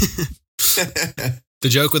 The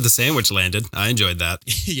joke with the sandwich landed. I enjoyed that.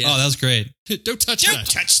 Yeah. Oh, that was great. Don't touch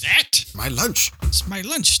that. My lunch. It's my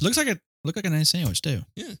lunch. Looked like a nice sandwich too.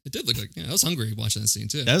 Yeah, it did look like. Yeah, I was hungry watching that scene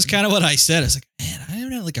too. That was kind of what I said. I was like, man, I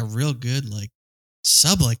haven't had like a real good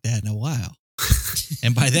sub like that in a while.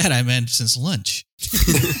 And by that I meant since lunch.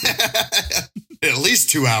 At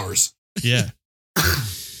least 2 hours. Yeah.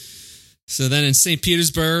 So then in St.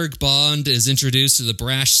 Petersburg, Bond is introduced to the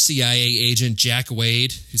brash CIA agent Jack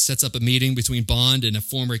Wade, who sets up a meeting between Bond and a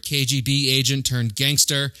former KGB agent turned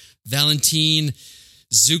gangster Valentin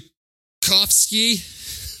Zukovsky.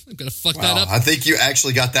 I'm going to fuck that up. I think you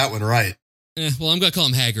actually got that one right. Well, I'm going to call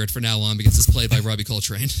him Hagrid from now on because it's played by Robbie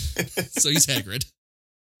Coltrane. So he's Hagrid.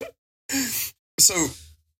 So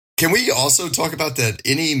can we also talk about that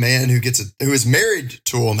any man who is married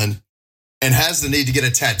to a woman and has the need to get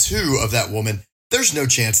a tattoo of that woman, there's no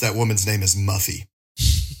chance that woman's name is Muffy.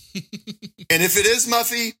 And if it is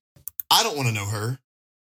Muffy, I don't want to know her.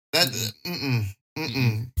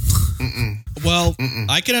 Well,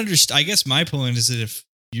 I can understand. I guess my point is that if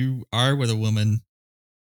you are with a woman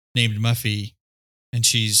named Muffy and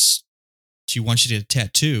she wants you to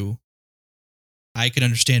tattoo, I can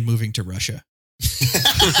understand moving to Russia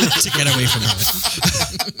to get away from her.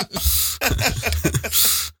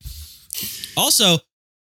 Also,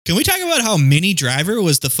 can we talk about how Minnie Driver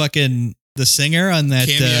was the singer on that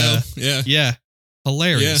cameo? Yeah,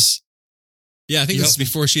 hilarious. Yeah, I think this is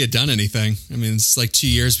before she had done anything. I mean, it's like 2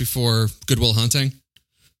 years before Good Will Hunting.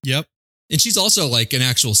 Yep. And she's also like an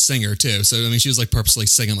actual singer too. So I mean, she was like purposely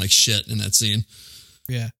singing like shit in that scene.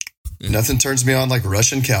 Yeah. Nothing turns me on like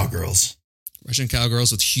Russian cowgirls. Russian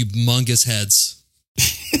cowgirls with humongous heads.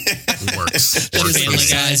 Works. Family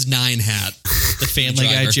Guy's 9 hat. The Family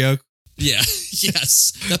Guy joke. Yeah.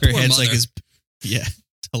 Yes. That Her poor head's mother. like yeah.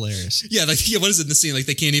 Hilarious. Yeah, like what is it in the scene? Like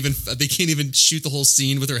they can't even shoot the whole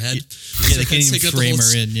scene with her head. Yeah, they can't even frame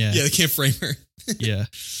her in. Yeah. Yeah, they can't frame her. Yeah.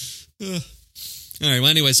 All right. Well,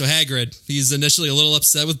 anyway, so Hagrid, he's initially a little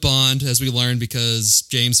upset with Bond, as we learned, because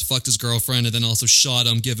James fucked his girlfriend and then also shot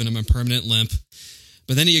him, giving him a permanent limp.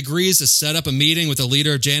 But then he agrees to set up a meeting with the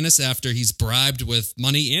leader of Janus after he's bribed with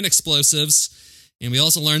money and explosives. And we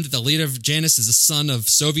also learned that the leader of Janus is a son of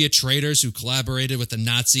Soviet traitors who collaborated with the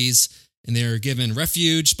Nazis. And they were given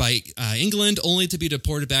refuge by England, only to be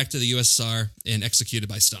deported back to the USSR and executed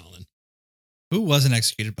by Stalin. Who wasn't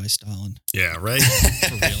executed by Stalin? Yeah, right?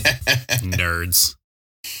 For real. Nerds.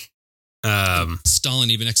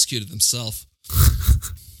 Stalin even executed himself.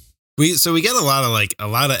 We get a lot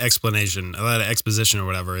of explanation, a lot of exposition or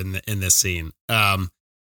whatever in this scene. Can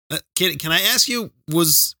I ask you,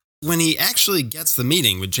 was when he actually gets the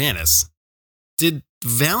meeting with Janus, did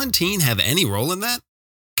Valentin have any role in that?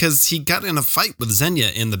 Because he got in a fight with Xenia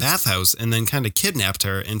in the bathhouse and then kind of kidnapped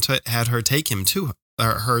her and had her take him to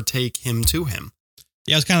him.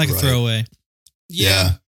 Yeah, it was kind of like a throwaway.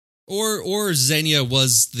 Yeah. Or Xenia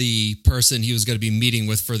was the person he was going to be meeting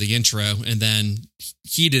with for the intro, and then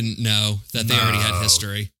he didn't know that they already had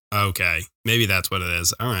history. Okay. Maybe that's what it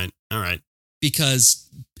is. All right. Because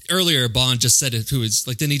earlier Bond just said it,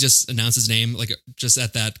 didn't he just announce his name, like just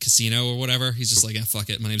at that casino or whatever? He's just like, yeah, fuck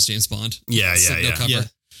it. My name's James Bond. Yeah. No cover. Yeah.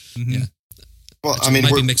 Mm-hmm. Yeah. Well, I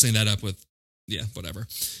might be mixing that up with, whatever.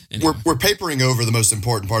 Anyway. We're papering over the most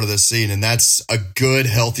important part of this scene, and that's a good,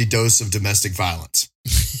 healthy dose of domestic violence.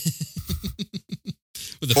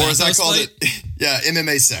 With the or as I bathhouse called fight? it,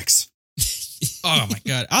 MMA sex. Oh my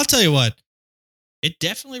God. I'll tell you what. It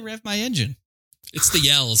definitely revved my engine. It's the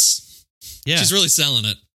yells. Yeah. She's really selling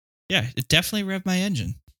it. Yeah. It definitely revved my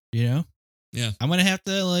engine. You know? Yeah. I'm going to have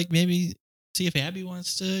to maybe see if Abby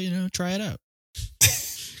wants to, try it out.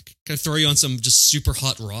 Can I throw you on some just super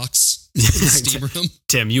hot rocks in the steam room?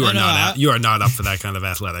 Tim, you are not up for that kind of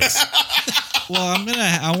athletics. Well,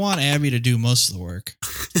 I want Abby to do most of the work.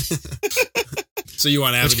 So you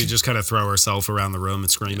want Abby to just kind of throw herself around the room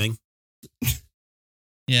and screaming?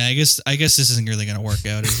 Yeah, I guess this isn't really going to work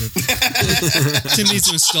out, is it? Tim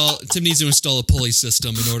needs to install a pulley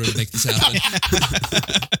system in order to make this happen.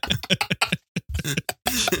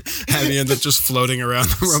 Abby ends up just floating around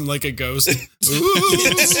the room like a ghost.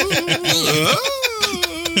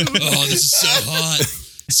 Oh, this is so hot.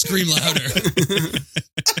 Scream louder.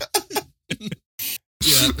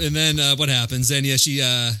 Yeah, and then what happens? Then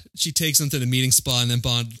she takes him to the meeting spot, and then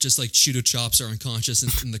Bond just judo chops her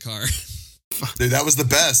unconscious in the car. Dude, that was the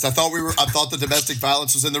best. I thought the domestic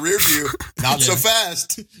violence was in the rear view. Not so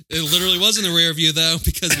fast. It literally was in the rear view though,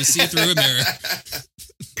 because we see it through a mirror.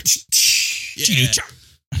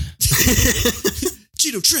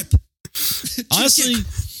 Judo trip. Honestly,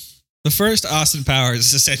 the first Austin Powers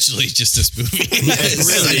is essentially just this movie. It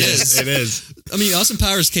really is. It is. I mean, Austin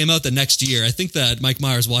Powers came out the next year. I think that Mike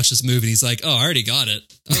Myers watched this movie and he's like, oh, I already got it.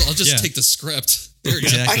 I'll just take the script. There we go.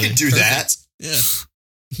 Exactly. I can do that. Yeah.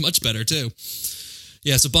 Much better, too.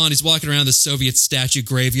 Yeah, so Bond, he's walking around the Soviet statue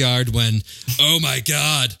graveyard when, oh my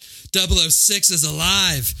God, 006 is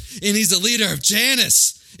alive, and he's the leader of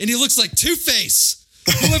Janus, and he looks like Two-Face.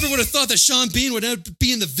 Whoever would have thought that Sean Bean would end up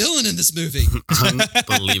being the villain in this movie?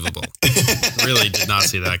 Unbelievable. Really did not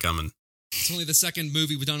see that coming. It's only the second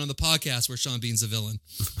movie we've done on the podcast where Sean Bean's a villain.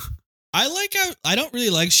 I don't really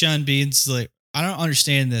like Sean Bean's I don't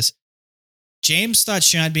understand this. James thought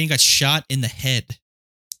Sean Bean got shot in the head.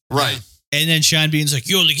 Right. And then Sean Bean's like,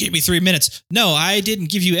 you only gave me 3 minutes. No, I didn't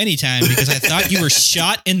give you any time because I thought you were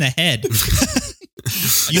shot in the head.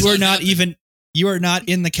 You are not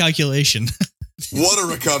in the calculation. What a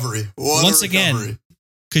recovery. Once again,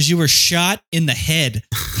 because you were shot in the head.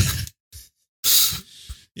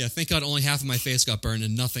 Yeah, thank God only half of my face got burned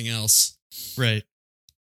and nothing else. Right.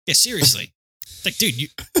 Yeah, seriously. Like, dude, you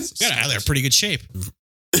got out of there in pretty good shape.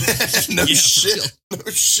 No shit. No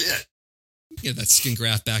shit. Get that skin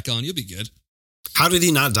graft back on. You'll be good. How did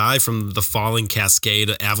he not die from the falling cascade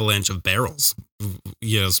avalanche of barrels?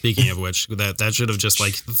 You know, speaking of which, that should have just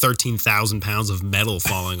like 13,000 pounds of metal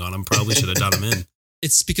falling on him. Probably should have done him in.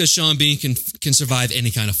 It's because Sean Bean can survive any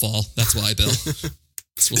kind of fall. That's why, Bill.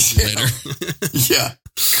 We'll see later. Yeah.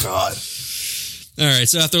 God. All right.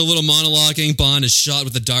 So after a little monologuing, Bond is shot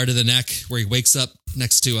with a dart to the neck, where he wakes up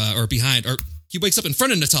next to he wakes up in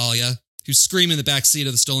front of Natalia, who's screaming in the back seat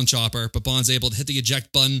of the stolen chopper. But Bond's able to hit the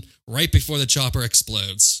eject button right before the chopper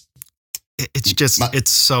explodes.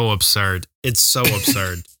 It's so absurd. It's so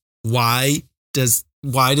absurd. Why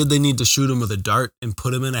did they need to shoot him with a dart and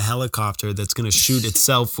put him in a helicopter that's going to shoot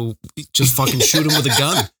itself? Just fucking shoot him with a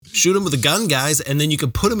gun. Shoot him with a gun, guys, and then you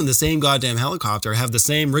can put him in the same goddamn helicopter, have the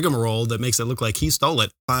same rigmarole that makes it look like he stole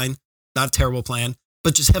it. Fine. Not a terrible plan.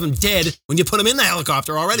 But just have him dead when you put him in the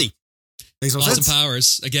helicopter already. Makes no Austin sense.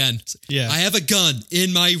 Powers, again. Yeah. I have a gun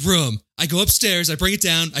in my room. I go upstairs, I bring it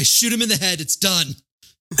down, I shoot him in the head, it's done.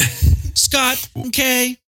 Scott,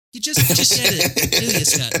 okay. You just said it. Really,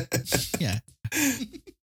 Scott. Yeah.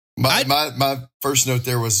 My first note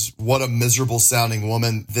there was, what a miserable sounding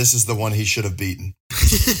woman. This is the one he should have beaten.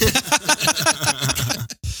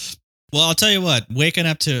 Well, I'll tell you what, waking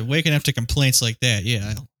up to complaints like that,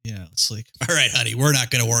 it's like, all right, honey, we're not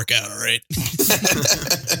going to work out, all right?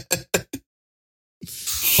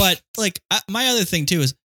 But like, my other thing too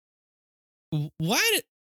is,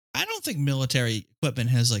 I don't think military equipment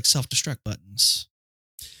has like self-destruct buttons.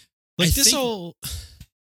 Like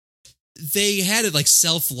they had it like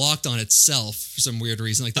self-locked on itself for some weird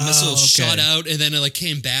reason. Like the missile shot out and then it like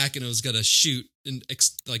came back and it was gonna shoot and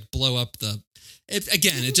like blow up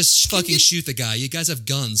it just fucking shoot the guy. You guys have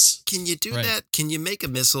guns. Can you do that? Can you make a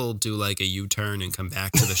missile do like a U-turn and come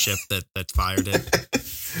back to the ship that fired it?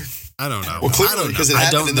 I don't know. Well, clearly, because it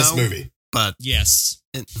happened in this movie. But yes.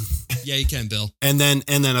 Yeah, you can, Bill. And then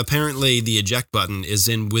apparently the eject button is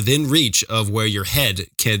within reach of where your head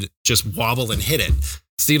can just wobble and hit it.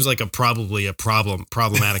 Seems like probably a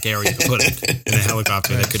problematic area to put it in a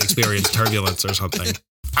helicopter that could experience turbulence or something.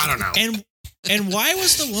 I don't know. And why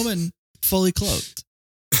was the woman fully clothed?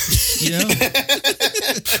 You know?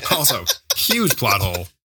 Also, huge plot hole.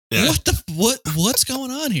 Yeah. What's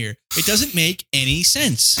going on here? It doesn't make any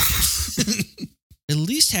sense. At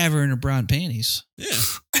least have her in her brown panties. Yeah.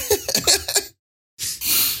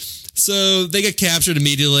 So they get captured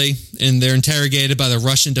immediately, and they're interrogated by the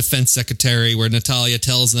Russian defense secretary, where Natalia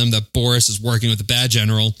tells them that Boris is working with the bad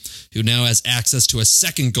general, who now has access to a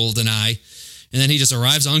second golden eye. And then he just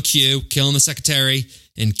arrives on cue, killing the secretary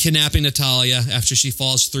and kidnapping Natalia after she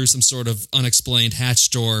falls through some sort of unexplained hatch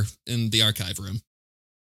door in the archive room.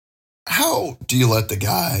 How do you let the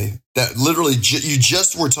guy that literally you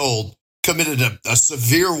just were told committed a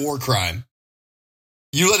severe war crime,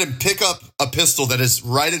 you let him pick up a pistol that is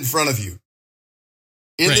right in front of you?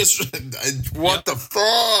 What the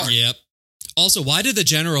fuck? Yep. Also, why did the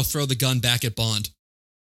general throw the gun back at Bond?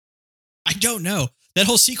 I don't know. That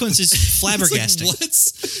whole sequence is flabbergasting.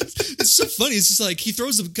 It's so funny. It's just like he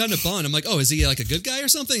throws the gun at Bond. I'm like, oh, is he like a good guy or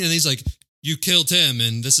something? And he's like, you killed him,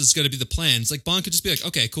 and this is going to be the plan. It's like Bond could just be like,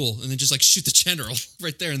 okay, cool, and then just like shoot the general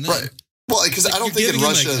right there and then. Right. Well, because I don't think in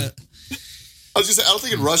Russia. I was going to say, I don't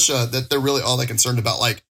think in Russia that they're really all that concerned about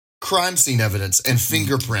like crime scene evidence and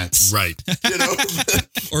fingerprints. Right. You know?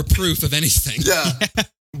 Or proof of anything. Yeah.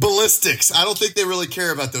 Ballistics. I don't think they really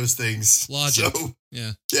care about those things. Logic. So,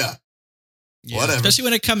 yeah. Whatever. Especially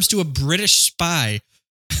when it comes to a British spy.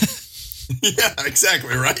 Yeah,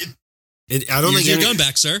 exactly, right? I don't think your gun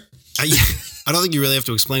back, sir. I don't think you really have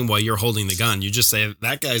to explain why you're holding the gun. You just say,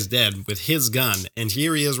 that guy's dead with his gun, and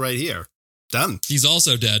here he is right here. Done. He's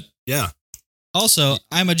also dead. Yeah. Also,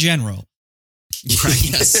 I'm a general. Right.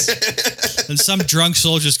 Yes. And some drunk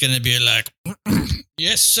soldier's going to be like,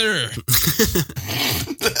 yes, sir.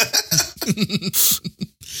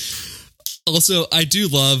 Also, I do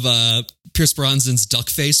love Pierce Brosnan's duck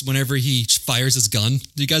face whenever he fires his gun.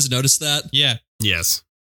 Do you guys notice that? Yeah. Yes.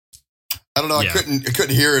 I don't know. Yeah. I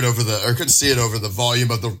couldn't hear it couldn't see it over the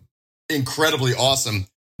volume of the incredibly awesome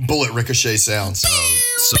bullet ricochet sounds.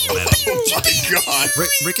 So many. my God.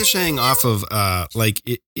 Ricocheting off of like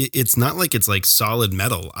it's not like it's like solid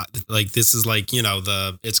metal. Like this is like, you know,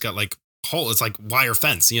 it's got like hole. It's like wire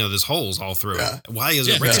fence. You know, there's holes all through it. Why is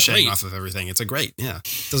it ricocheting off of everything? It's a great. Yeah,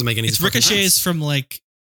 doesn't make any. It's ricochets from like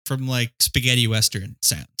spaghetti western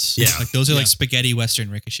sounds. Yeah, like those are like spaghetti western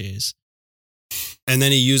ricochets. And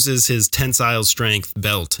then he uses his tensile strength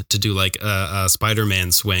belt to do like a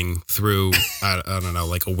Spider-Man swing through, I don't know,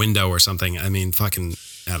 like a window or something. I mean, fucking,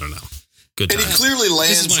 I don't know. Good time. And he clearly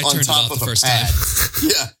lands on top of a pad.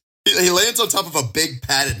 Yeah. He lands on top of a big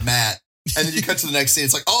padded mat. And then you cut to the next scene.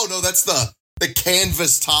 It's like, oh, no, that's the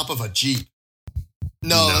canvas top of a Jeep.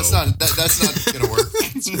 No. That's not going to work.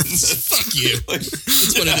 Fuck you.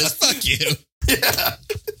 That's what it is. Fuck you. Yeah.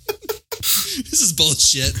 This is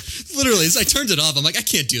bullshit. Literally, as I turned it off, I'm like, I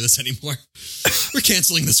can't do this anymore. We're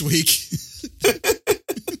canceling this week.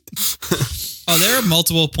 Oh, there are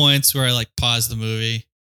multiple points where I like pause the movie.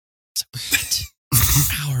 It's like, what?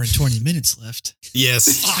 An hour and 20 minutes left.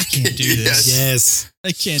 Yes. I can't do this. Yes.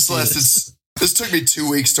 I can't do this. This took me 2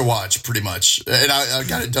 weeks to watch, pretty much. And I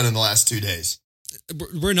got it done in the last 2 days.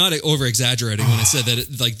 We're not over exaggerating when I said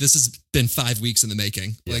that this has been 5 weeks in the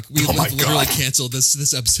making. Yeah. Like we've literally canceled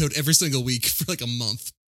this episode every single week for like a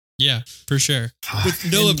month. Yeah, for sure. With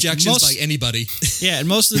no objections by anybody. Yeah, and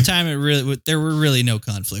most of the time there were really no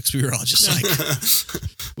conflicts. We were all just like,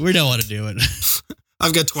 we don't want to do it.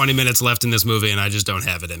 I've got 20 minutes left in this movie and I just don't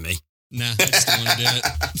have it in me. Nah, I just don't want to do it.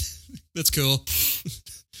 That's cool.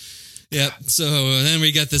 Yep. So then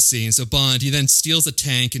we got this scene. So Bond, he then steals a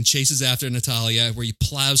tank and chases after Natalia, where he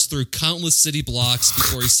plows through countless city blocks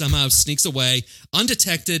before he somehow sneaks away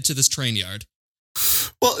undetected to this train yard.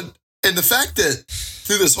 Well, and the fact that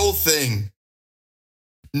through this whole thing,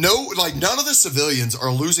 none of the civilians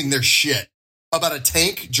are losing their shit about a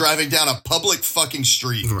tank driving down a public fucking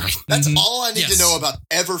street. Right. That's all I need to know about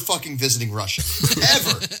ever fucking visiting Russia.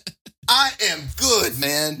 Ever. I am good,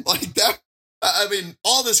 man. Like that. I mean,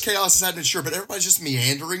 all this chaos is happening, sure, but everybody's just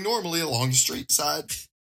meandering normally along the street side.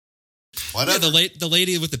 Whatever. Yeah, the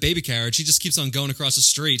lady with the baby carriage, she just keeps on going across the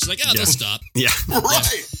street. She's like, they'll stop. Yeah.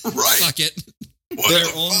 Right. Fuck it.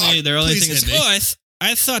 Their only thing is,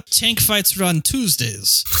 I thought tank fights were on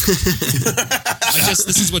Tuesdays. I guess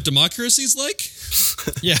this is what democracy's like?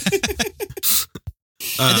 Yeah.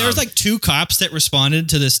 And there was like 2 cops that responded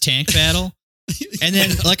to this tank battle. And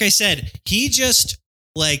then, like I said, he just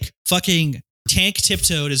like fucking tank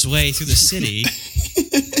tiptoed his way through the city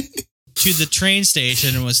to the train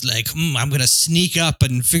station and was like, I'm going to sneak up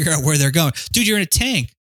and figure out where they're going. Dude, you're in a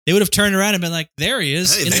tank. They would have turned around and been like, there he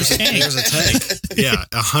is in this tank. There's a tank. Yeah,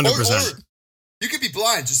 100%. Or you could be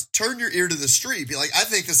blind. Just turn your ear to the street. Be like, I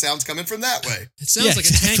think the sound's coming from that way. It sounds like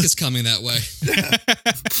a tank is coming that way.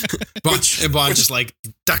 And Bond just like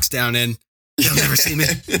ducks down in. You'll never see me.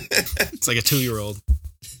 It's like a 2-year-old.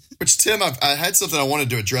 Which, Tim, I had something I wanted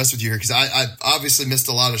to address with you here because I obviously missed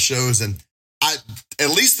a lot of shows, and at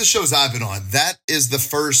least the shows I've been on, that is the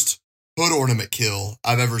first hood ornament kill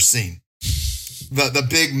I've ever seen. The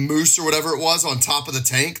big moose or whatever it was on top of the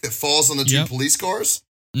tank that falls on the 2 police cars.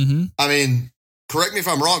 Mm-hmm. I mean, correct me if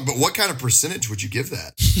I'm wrong, but what kind of percentage would you give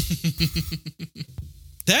that?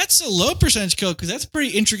 That's a low percentage kill because that's a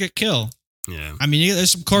pretty intricate kill. Yeah. I mean,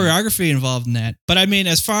 there's some choreography involved in that. But I mean,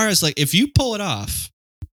 as far as like, if you pull it off,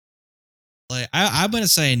 like I'm going to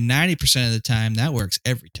say 90% of the time, that works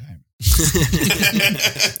every time.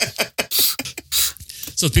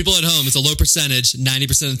 So people at home, it's a low percentage.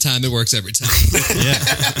 90% of the time, it works every time. Yeah.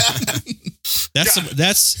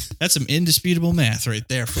 That's some indisputable math right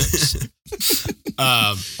there, folks.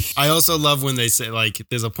 I also love when they say, like,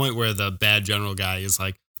 there's a point where the bad general guy is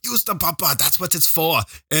like, use the papa, that's what it's for.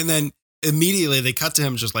 And then immediately they cut to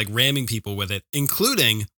him just like ramming people with it,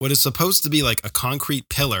 including what is supposed to be like a concrete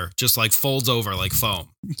pillar just like folds over like foam.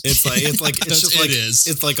 It's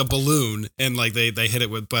like a balloon, and like they hit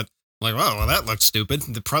it with, but like, oh, well, that looked stupid.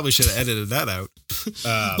 They probably should have edited that out.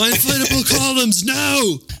 My inflatable columns,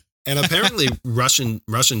 no. And apparently Russian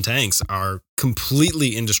tanks are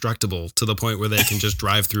completely indestructible to the point where they can just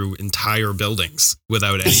drive through entire buildings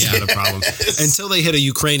without any kind of problem until they hit a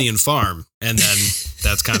Ukrainian farm. And then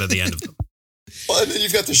that's kind of the end of them. Well, and then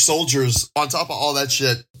you've got the soldiers on top of all that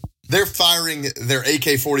shit. They're firing their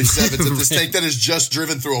AK-47s at this tank that has just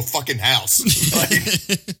driven through a fucking house.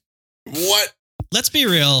 Like, what? Let's be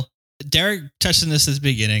real. Derek touched on this at the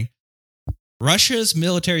beginning. Russia's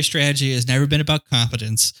military strategy has never been about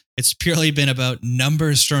competence. It's purely been about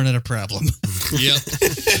numbers thrown at a problem. Yep.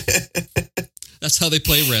 That's how they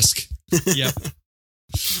play Risk. Yep.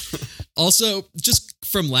 Also, just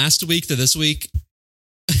from last week to this week,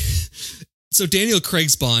 so Daniel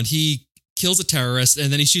Craig's Bond, he kills a terrorist,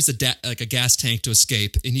 and then he shoots a gas tank to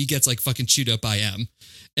escape, and he gets like fucking chewed up by M.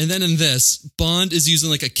 And then in this, Bond is using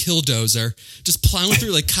like a killdozer, just plowing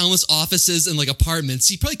through like countless offices and like apartments.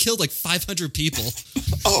 He probably killed like 500 people.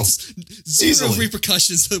 Oh, zero easily.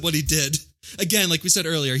 repercussions of what he did. Again, like we said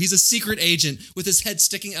earlier, he's a secret agent with his head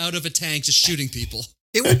sticking out of a tank, just shooting people.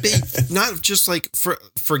 It would be not just like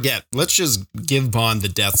forget. Let's just give Bond the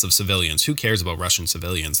deaths of civilians. Who cares about Russian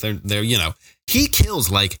civilians? They're he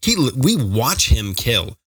kills we watch him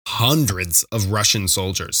kill hundreds of Russian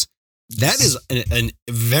soldiers. That is a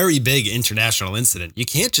very big international incident. You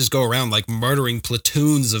can't just go around like murdering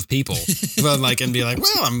platoons of people, and be like,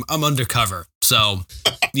 well, I'm undercover, so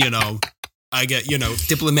I get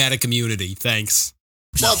diplomatic immunity. Thanks.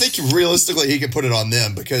 Well, I think realistically he could put it on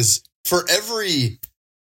them, because for every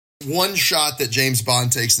one shot that James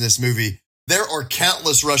Bond takes in this movie, there are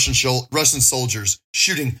countless Russian soldiers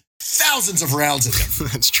shooting thousands of rounds at him.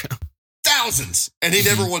 That's true. Thousands. And he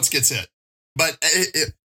never once gets hit. But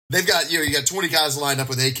they've got, you got 20 guys lined up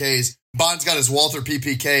with AKs. Bond's got his Walther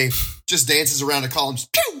PPK, just dances around the columns.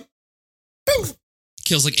 Pew! Pew!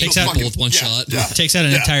 Kills like 8 people with one shot. Yeah. Takes out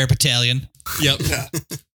an entire battalion. Yep. Yeah.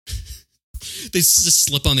 They just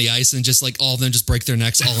slip on the ice and just like all of them just break their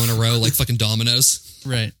necks all in a row like fucking dominoes.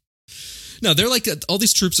 Right. No, they're like all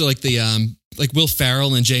these troops are like the like Will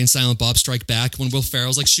Ferrell and Jay and Silent Bob Strike Back. When Will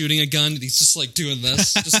Ferrell's like shooting a gun, he's just like doing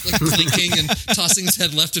this, just like blinking and tossing his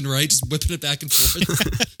head left and right, just whipping it back and forth.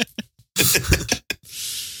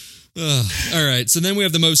 All right, so then we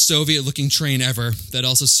have the most Soviet-looking train ever that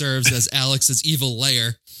also serves as Alex's evil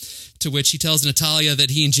lair, to which he tells Natalia that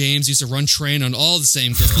he and James used to run train on all the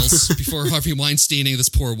same girls before Harvey Weinsteining this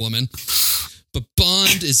poor woman. But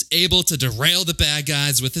Bond is able to derail the bad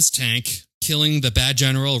guys with his tank, killing the bad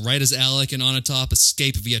general right as Alec and Onatopp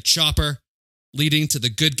escape via chopper, leading to the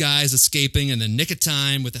good guys escaping in the nick of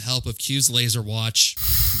time with the help of Q's laser watch.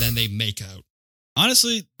 Then they make out.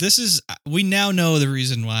 Honestly, we now know the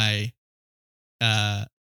reason why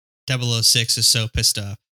 006 is so pissed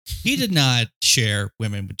off. He did not share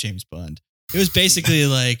women with James Bond. It was basically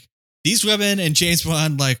like these women and James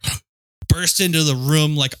Bond like burst into the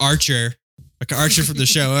room like Archer. Like Archer from the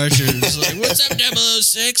show. Archer is like, what's up,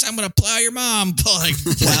 006? I'm going to plow your mom. Like,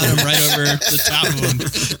 plowed him right over the top of him.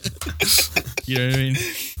 You know what I mean?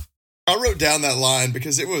 I wrote down that line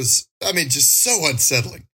because it was, just so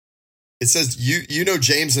unsettling. It says,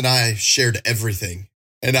 James and I shared everything.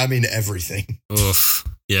 And I mean everything. Oof.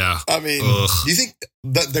 Yeah. Do you think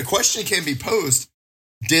the question can be posed?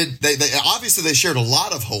 Did they obviously they shared a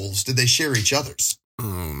lot of holes. Did they share each other's?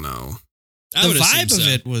 Oh, no. The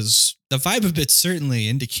vibe of it certainly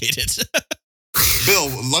indicated. Bill,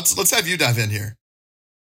 let's have you dive in here.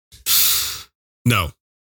 No,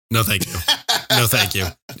 thank you. No, thank you.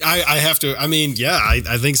 I have to.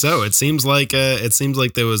 I think so. It seems like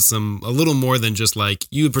there was a little more than just like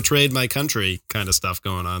you betrayed my country kind of stuff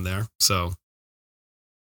going on there. So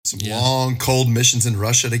some long, cold missions in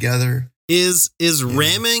Russia together. Is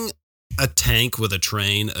ramming a tank with a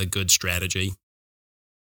train a good strategy?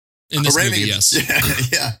 In this movie, yes.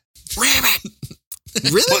 Yeah. Ram it.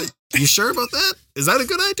 Really? You sure about that? Is that a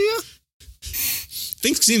good idea?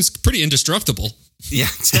 Things seems pretty indestructible. Yeah,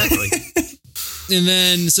 exactly. And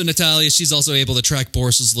then, so Natalia, she's also able to track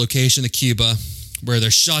Boris's location in Cuba, where they're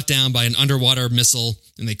shot down by an underwater missile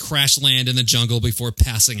and they crash land in the jungle before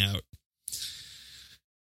passing out.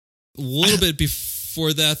 A little bit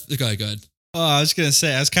before that, go ahead. Oh, I was going to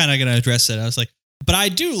say, I was kind of going to address it. I was like, but I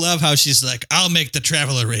do love how she's like, I'll make the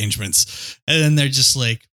travel arrangements. And then they're just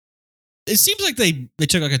like, it seems like they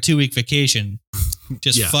took like a 2-week vacation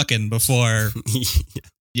just fucking before,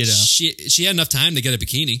 She had enough time to get a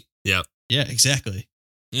bikini. Yeah. Yeah, exactly.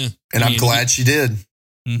 Yeah. And I'm glad she did.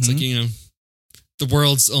 It's like, the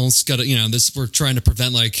world's almost got to, we're trying to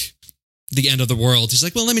prevent like the end of the world. She's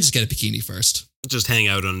like, well, let me just get a bikini first. Just hang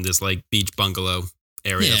out on this like beach bungalow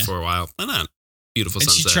area for a while. Why not? Beautiful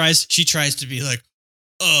sunset. She tries to be like,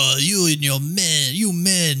 oh, you and your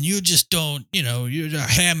men, you just don't, you're a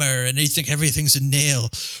hammer and you think everything's a nail.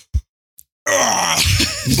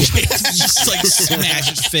 Just like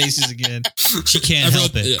smashes faces again. She can't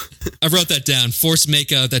help it. I wrote that down. Forced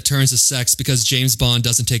makeout that turns to sex because James Bond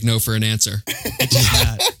doesn't take no for an answer.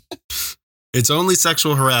 It's only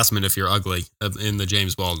sexual harassment if you're ugly in the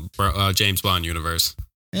James Bond universe.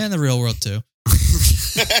 And the real world too.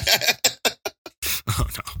 Oh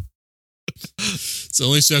no. It's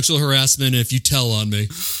only sexual harassment if you tell on me.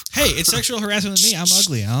 Hey, it's sexual harassment with me. I'm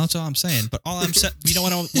ugly. That's all I'm saying. But all I'm saying, you don't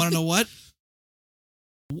want to know what?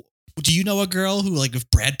 Do you know a girl who, like, if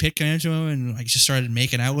Brad Pitt came into him and like just started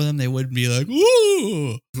making out with him, they wouldn't be like,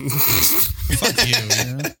 "Ooh, fuck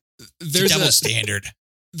you." There's double standard.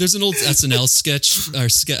 There's an old SNL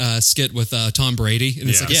skit with Tom Brady, and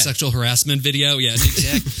it's like a sexual harassment video. Yeah,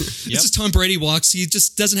 exactly. This is Tom Brady walks. He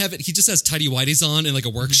just doesn't have it. He just has tidy whities on and like a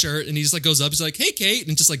work shirt, and he just like goes up. He's like, "Hey, Kate,"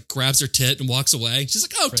 and just like grabs her tit and walks away. She's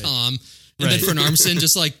like, "Oh, Tom." And then Fern Armisen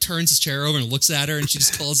just like turns his chair over and looks at her, and she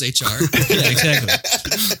just calls HR. Yeah, exactly.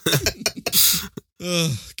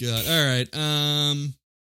 Oh God! All right.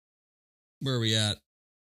 Where are we at?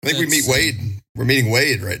 I think we meet Wade. We're meeting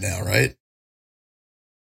Wade right now, right?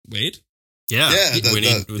 Wade? Yeah.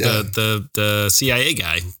 The CIA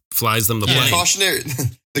guy flies them the plane.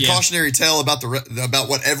 Cautionary tale about about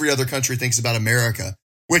what every other country thinks about America,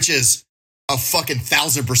 which is a fucking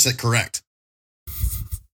 1,000% correct.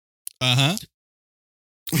 Uh-huh.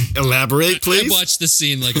 Elaborate, please. I watched this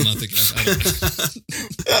scene like a month ago.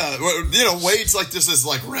 Wade's like this is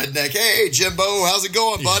like redneck. Hey, Jimbo, how's it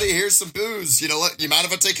going, buddy? Here's some booze. You mind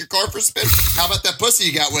if I take your car for a spin? How about that pussy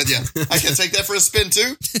you got with you? I can take that for a spin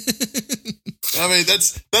too. I mean,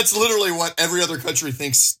 that's literally what every other country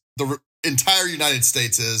thinks the entire United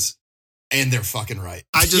States is, and they're fucking right.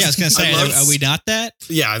 I was gonna say, are we not that?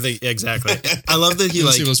 Yeah, I think exactly. I love that he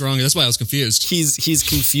see what's wrong. That's why I was confused. He's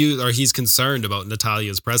confused, or he's concerned about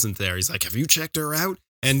Natalia's presence there. He's like, "Have you checked her out?"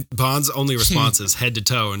 And Bond's only response is head to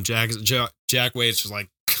toe, and Jack Wade's just like,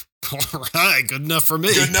 "All right, good enough for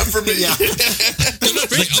me." Good enough for me. Yeah.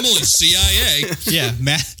 I'm only CIA. Yeah,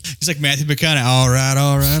 he's like Matthew McConaughey. All right.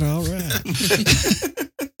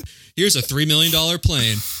 Here's a $3 million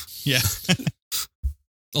plane. Yeah.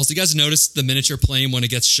 Also, you guys notice the miniature plane when it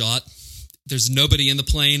gets shot? There's nobody in the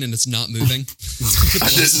plane and it's not moving. I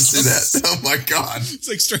didn't see that. Oh my God. It's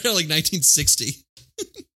like straight out like 1960.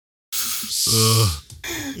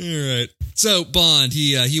 All right. So Bond,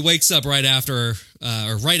 he wakes up right after,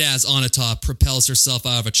 or right as Onatopp propels herself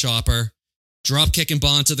out of a chopper, drop kicking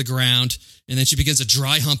Bond to the ground, and then she begins to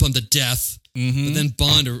dry hump him to death. Mm-hmm. But then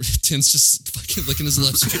Bond, Tim's just fucking licking his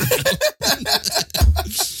lips right now.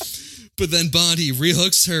 But then Bond, he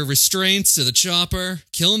rehooks her restraints to the chopper,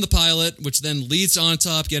 killing the pilot, which then leads to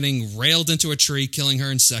Onatopp getting railed into a tree, killing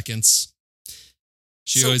her in seconds.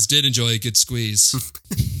 She always did enjoy a good squeeze.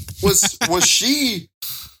 Was she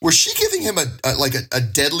giving him a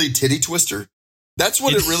deadly titty twister? That's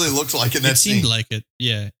what it really looked like in that scene. It seemed like it.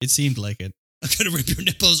 Yeah, it seemed like it. I'm gonna rip your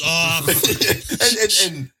nipples off.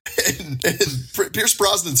 and Pierce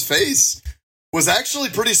Brosnan's face was actually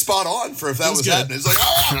pretty spot on for if that was happening. It's like,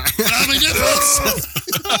 my nipples.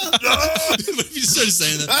 What if you just started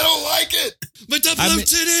saying that? I don't like it. My double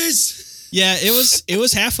titties. Yeah, it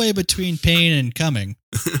was halfway between pain and coming,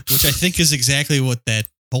 which I think is exactly what that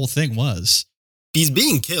whole thing was. He's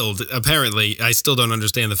being killed, apparently. I still don't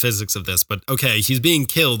understand the physics of this, but okay, he's being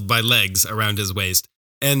killed by legs around his waist.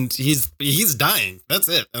 And he's dying. That's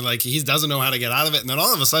it. And like he doesn't know how to get out of it. And then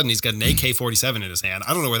all of a sudden he's got an AK-47 in his hand.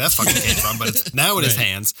 I don't know where that fucking came from, but it's now in his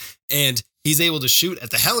hands. And he's able to shoot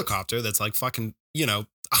at the helicopter that's like fucking,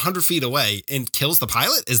 100 feet away and kills the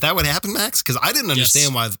pilot. Is that what happened, Max? Because I didn't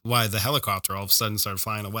understand why the helicopter all of a sudden started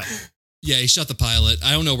flying away. Yeah, he shot the pilot.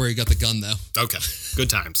 I don't know where he got the gun though. Okay,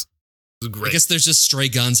 good times. It was great. I guess there's just stray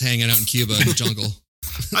guns hanging out in Cuba in the jungle.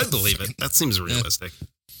 I believe it. That seems realistic. Yeah.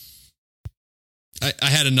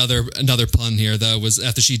 I had another pun here though. Was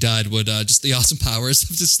after she died, would just the awesome powers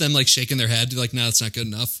of just them like shaking their head, like, no, it's not good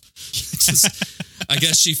enough. I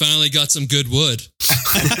guess she finally got some good wood.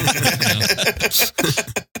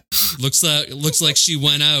 Looks like she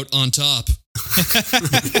went out on top. All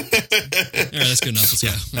right, that's good enough. Let's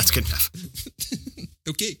go. That's good enough.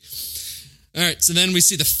 Okay. All right, so then we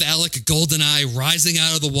see the phallic GoldenEye rising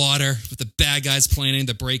out of the water with the bad guys planning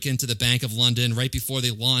to break into the Bank of London right before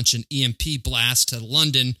they launch an EMP blast to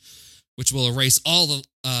London, which will erase all the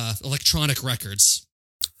electronic records.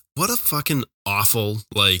 What a fucking awful,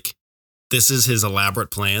 this is his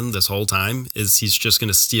elaborate plan this whole time, is he's just going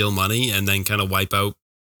to steal money and then kind of wipe out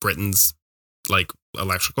Britain's,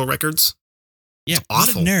 electrical records. Yeah,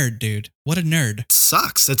 awful. What a nerd, dude. What a nerd. It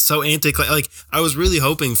sucks. It's so I was really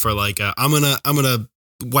hoping for I'm gonna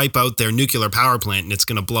wipe out their nuclear power plant and it's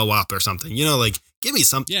gonna blow up or something. Give me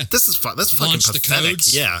something. Yeah, this is that's fucking launch pathetic. The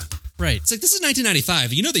codes. Yeah, right. It's like this is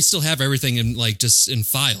 1995. They still have everything in just in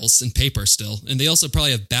files in paper still, and they also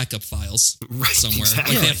probably have backup files somewhere.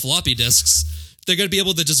 Exactly. They have floppy disks. They're gonna be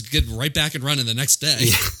able to just get right back and running the next day.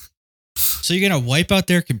 Yeah. So you're gonna wipe out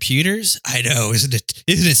their computers? I know, isn't it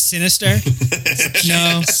sinister?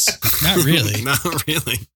 No, not really. Not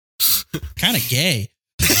really. Kind of gay.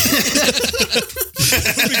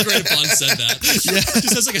 It would be great if Bond said that. Yeah. He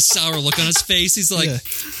just has a sour look on his face. He's like,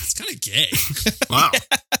 it's kind of gay. Wow.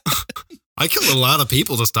 I killed a lot of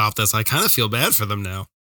people to stop this. I kind of feel bad for them now.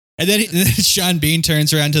 And then Sean Bean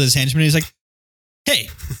turns around to this henchman and he's like, "Hey,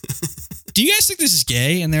 do you guys think this is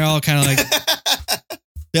gay?" And they're all kind of like,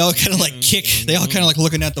 they all kind of like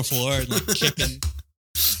looking at the floor and like kicking.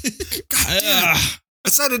 I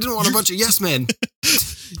said I didn't want a bunch of yes men.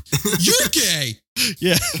 You're gay.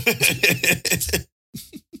 Yeah.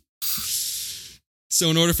 So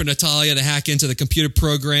in order for Natalia to hack into the computer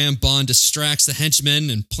program, Bond distracts the henchmen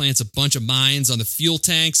and plants a bunch of mines on the fuel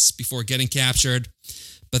tanks before getting captured.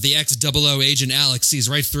 But the ex-00 agent Alex sees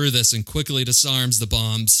right through this and quickly disarms the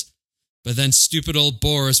bombs. But then stupid old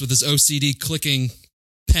Boris with his OCD clicking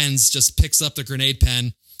pens just picks up the grenade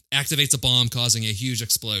pen, activates a bomb, causing a huge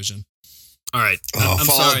explosion. All right. I'm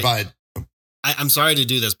followed sorry. by I'm sorry to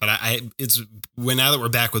do this, but now that we're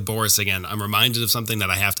back with Boris again, I'm reminded of something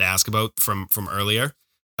that I have to ask about from earlier.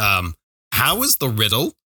 How is the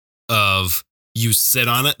riddle of you sit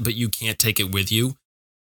on it, but you can't take it with you?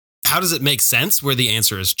 How does it make sense where the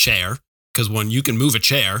answer is chair? Because when you can move a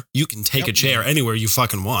chair, you can take a chair anywhere you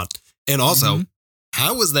fucking want. And also,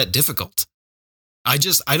 how is that difficult? I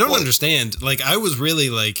don't understand. Like, I was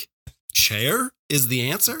really like, chair is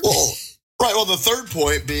the answer? Well, right. Well, the third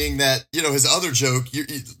point being that, his other joke,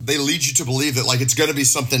 they lead you to believe that, like, it's going to be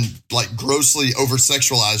something, like, grossly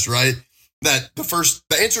over-sexualized, right? That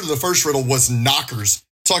the answer to the first riddle was knockers.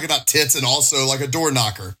 Talking about tits and also, like, a door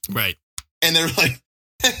knocker. Right. And they're like,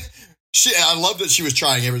 I love that she was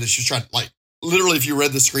trying everything. She was trying, like, literally, if you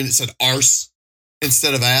read the screen, it said arse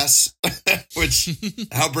instead of ass, which,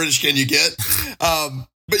 how British can you get?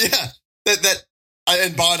 But yeah,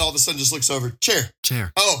 and Bond all of a sudden just looks over, chair.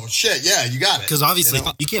 Oh, shit, yeah, you got it. Because obviously,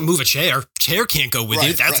 you can't move a chair. Chair can't go with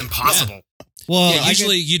you. That's impossible. Yeah. Well,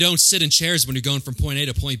 usually you don't sit in chairs when you're going from point A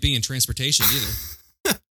to point B in transportation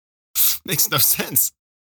either. Makes no sense.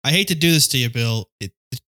 I hate to do this to you, Bill.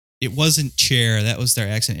 It wasn't chair. That was their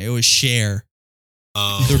accent. It was Cher,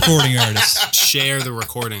 the recording artist. Cher, the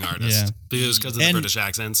recording artist. Yeah. Because of the British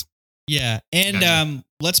accents. Yeah. And Gotcha.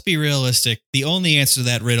 Let's be realistic. The only answer to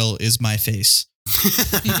that riddle is my face.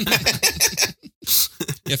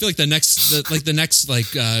 Yeah, I feel like the next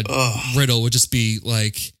riddle would just be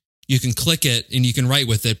like, you can click it and you can write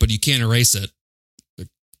with it, but you can't erase it.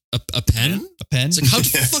 A pen? A pen? It's like, how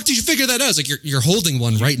the fuck did you figure that out? It's like, you're holding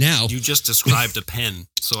one right now. You just described a pen,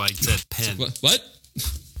 so I said pen. What?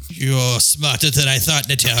 You're smarter than I thought,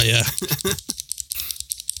 Natalia.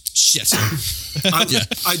 Shit.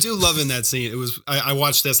 I do love in that scene. It was I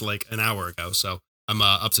watched this like an hour ago, so I'm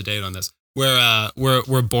up to date on this. Where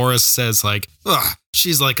Boris says like, "Ugh,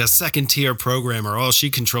 she's like a second tier programmer. All she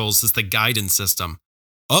controls is the guidance system."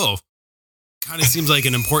 Oh, kind of seems like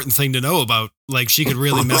an important thing to know about. Like, she could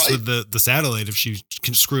really mess with the satellite if she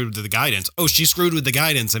screwed with the guidance. Oh, she screwed with the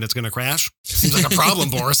guidance and it's going to crash? Seems like a problem,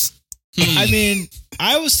 Boris. I mean,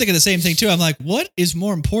 I was thinking the same thing too. I'm like, what is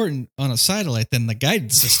more important on a satellite than the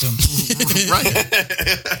guidance system? Right.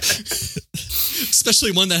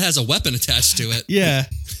 Especially one that has a weapon attached to it. Yeah.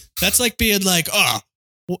 That's like being like,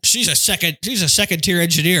 well, she's a second tier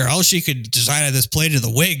engineer. All she could design on this plane are the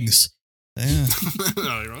wings. Yeah.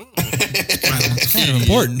 It's kind of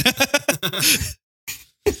important.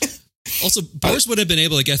 Also, Boris would have been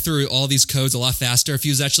able to get through all these codes a lot faster if he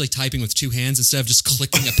was actually typing with two hands instead of just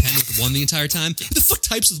clicking a pen with one the entire time. Who the fuck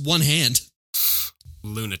types with one hand?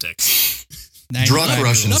 Lunatics. Drunk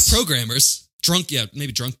Russians. Not programmers.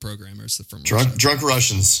 Maybe drunk programmers from drunk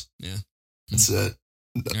Russians. Yeah. That's it.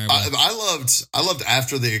 Right, well. I loved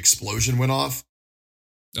after the explosion went off.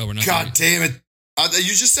 Oh, we're not God damn it.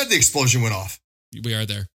 You just said the explosion went off. We are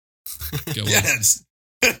there. Go on. Yes.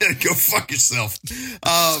 Go fuck yourself.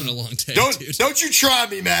 It's been a long day, dude. Don't you try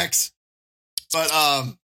me, Max. But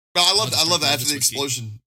I love that after the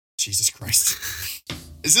explosion. Jesus Christ.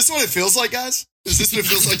 Is this what it feels like, guys? Is this what it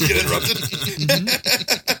feels like to get interrupted?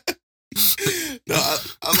 No,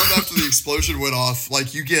 I love after the explosion went off,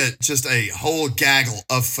 like, you get just a whole gaggle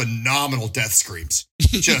of phenomenal death screams.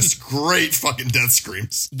 Just great fucking death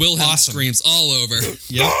screams. Wilhelm screams all over.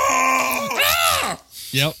 Yep.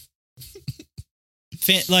 Yep.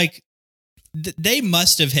 Like, they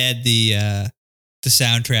must have had the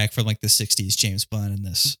soundtrack from like the 60s James Bond in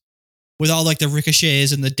this, with all like the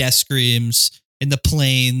ricochets and the death screams and the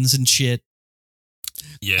planes and shit.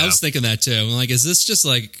 Yeah, I was thinking that too. Like, is this just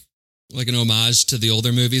like an homage to the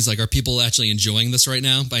older movies? Like, are people actually enjoying this right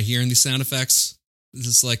now by hearing these sound effects? Is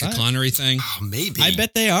this like a Connery thing? Oh, maybe. I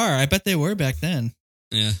bet they are. I bet they were back then.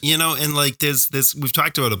 Yeah. You know, and like there's this, we've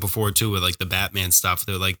talked about it before too, with like the Batman stuff.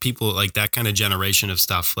 They're like people like that kind of generation of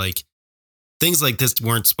stuff. Like things like this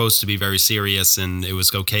weren't supposed to be very serious, and it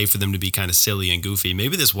was okay for them to be kind of silly and goofy.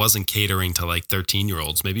 Maybe this wasn't catering to like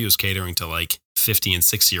 13-year-olds. Maybe it was catering to like 50 and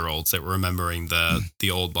 6-year-olds that were remembering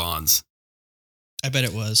the old Bonds. I bet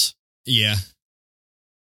it was. Yeah.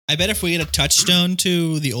 I bet if we had a touchstone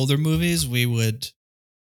to the older movies, we would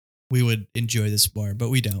enjoy this more, but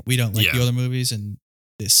we don't. We don't like the older movies, and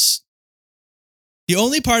this. The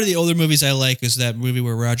only part of the older movies I like is that movie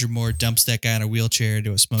where Roger Moore dumps that guy in a wheelchair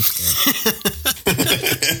into a smokestack.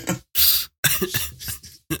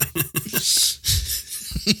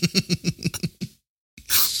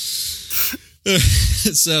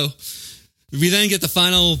 So we then get the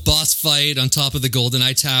final boss fight on top of the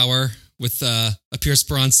GoldenEye Tower with a Pierce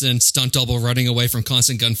Brosnan stunt double running away from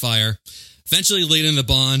constant gunfire, eventually leading the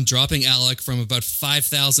Bond, dropping Alec from about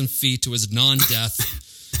 5,000 feet to his non-death.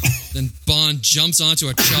 Then Bond jumps onto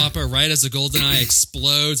a chopper right as the GoldenEye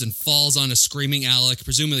explodes and falls on a screaming Alec,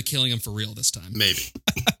 presumably killing him for real this time. Maybe.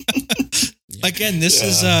 Again, this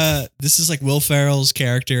is like Will Ferrell's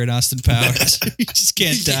character in Austin Powers. He just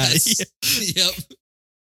can't die. Yep.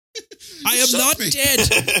 I am not dead,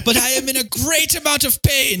 but I am in a great amount of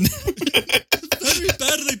pain. Very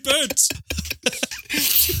badly burnt.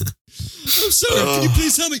 I'm sorry. Can you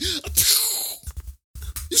please help me?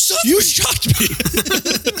 You shot me.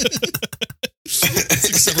 It's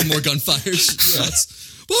like several more gunfire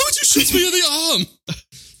shots. Why would you shoot me in the arm?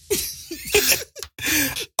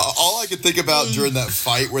 All I could think about during that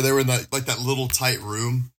fight where they were in that little tight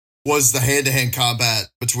room was the hand-to-hand combat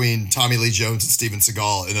between Tommy Lee Jones and Steven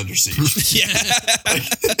Seagal in Under Siege.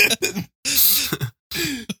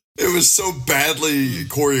 It was so badly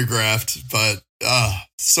choreographed, but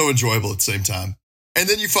so enjoyable at the same time. And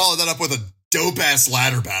then you follow that up with a dope-ass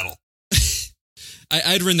ladder battle.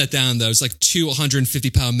 I'd written that down, though. It's like two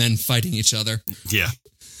 150-pound men fighting each other. Yeah.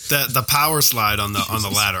 The power slide on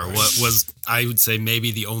the ladder was, I would say,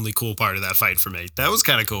 maybe the only cool part of that fight for me. That was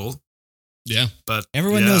kind of cool. Yeah. But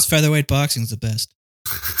everyone knows featherweight boxing's the best.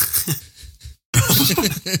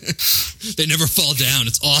 They never fall down.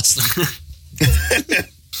 It's awesome.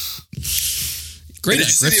 Great. Did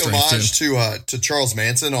you see the homage to Charles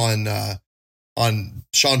Manson on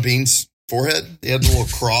Sean Bean's forehead? He had the little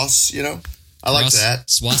cross, I like that.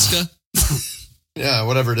 Swastika? Yeah,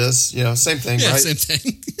 whatever it is. Same thing, yeah, right? Same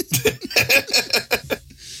thing.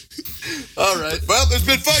 All right. Well, there's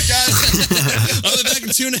been fun, guys. I'll be back in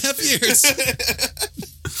 2.5 years.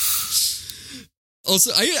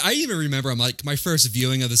 Also, I even remember my first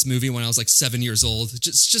viewing of this movie when I was like 7 years old.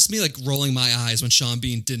 Just me like rolling my eyes when Sean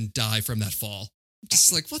Bean didn't die from that fall.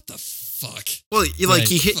 Just like, what the fuck? Well,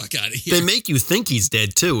 he hit. Fuck out of here. They make you think he's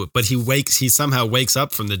dead too, but he somehow wakes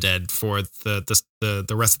up from the dead for the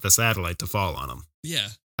rest of the satellite to fall on him. Yeah.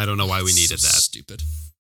 I don't know why we needed that. Stupid.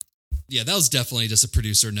 Yeah, that was definitely just a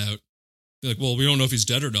producer note. They're like, well, we don't know if he's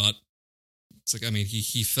dead or not. It's like, I mean,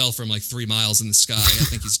 he fell from like 3 miles in the sky. I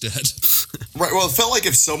think he's dead. Right. Well, it felt like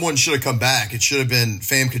if someone should have come back, it should have been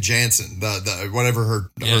Famke Janssen, the whatever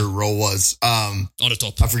her role was. On a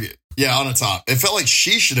top. I forget. Yeah, on a top. It felt like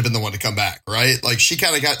she should have been the one to come back, right? Like she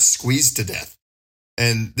kind of got squeezed to death.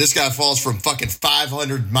 And this guy falls from fucking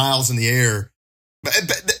 500 miles in the air. But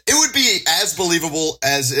it would be as believable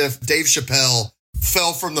as if Dave Chappelle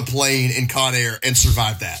fell from the plane in Con Air and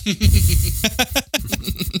survived that.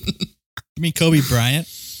 You mean Kobe Bryant?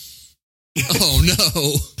 Oh, no.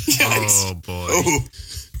 Yikes. Oh, boy. Ooh.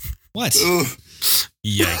 What? Ooh.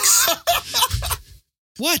 Yikes.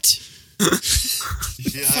 What? What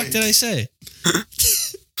the fuck did I say?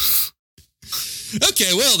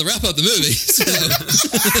 Okay, well, to wrap up the movie.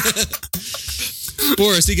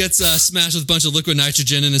 Boris, he gets smashed with a bunch of liquid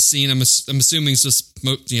nitrogen in a scene. I'm assuming it's just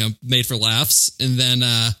made for laughs. And then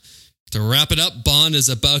to wrap it up, Bond is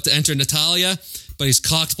about to enter Natalia, but he's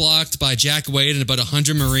cock-blocked by Jack Wade and about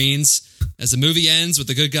 100 Marines as the movie ends with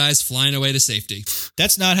the good guys flying away to safety.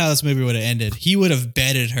 That's not how this movie would have ended. He would have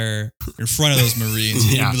bedded her in front of those Marines.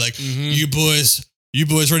 He'd be like, you boys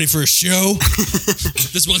ready for a show?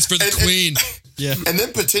 This one's for the Queen. Yeah. And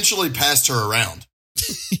then potentially passed her around.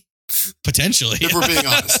 Potentially. If we're being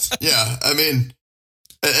honest. Yeah. I mean,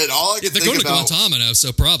 and all I can they're think going about... to Guantanamo,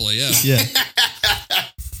 so probably, yeah. Yeah.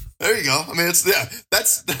 There you go. I mean,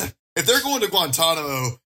 that's if they're going to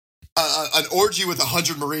Guantanamo, an orgy with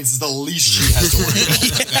 100 Marines is the least she has to worry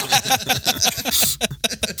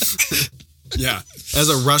about. Yeah. As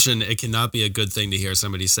a Russian, it cannot be a good thing to hear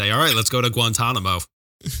somebody say, all right, let's go to Guantanamo.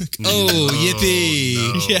 Yippee.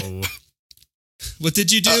 No. Yeah. What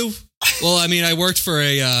did you do? Well, I mean, I worked for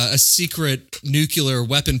a secret nuclear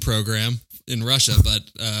weapon program in Russia, but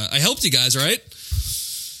I helped you guys, right?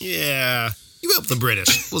 Yeah. You help the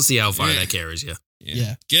British. We'll see how far that carries you.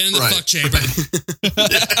 Yeah. Get in the fuck chamber.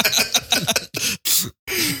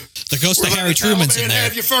 The ghost of Harry Truman's in there.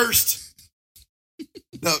 Have you first?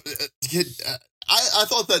 No, I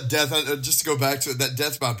thought that death, just to go back to it, that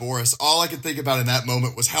death by Boris, all I could think about in that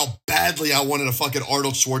moment was how badly I wanted a fucking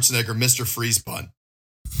Arnold Schwarzenegger Mr. Freeze pun.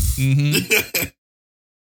 Mm-hmm.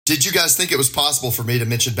 Did you guys think it was possible for me to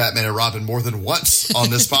mention Batman and Robin more than once on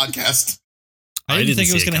this podcast? I didn't think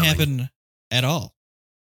it was going to happen at all.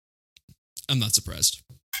 I'm not surprised.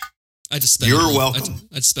 I just spent You're welcome.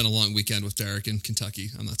 I just spent a long weekend with Derek in Kentucky.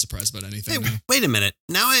 I'm not surprised about anything. Hey, wait a minute.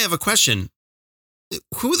 Now I have a question.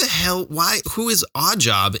 Who the hell? Who is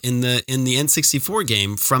Oddjob in the N64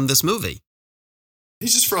 game from this movie?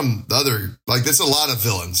 He's just from the other, like, there's a lot of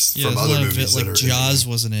villains from there's a other lot of movies. like Jaws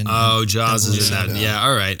wasn't in. Oh, Jaws is in that. Yeah. Yeah.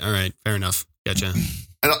 All right. Fair enough. Gotcha.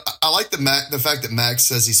 And I like the fact that Max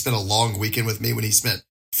says he spent a long weekend with me when he spent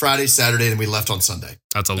Friday, Saturday, and we left on Sunday.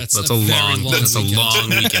 That's a very long long weekend. long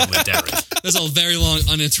weekend with Derek. That's a very long,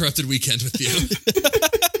 uninterrupted weekend with you.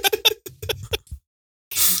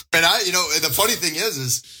 And the funny thing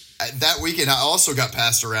is that weekend I also got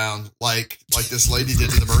passed around like this lady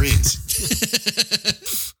did to the Marines.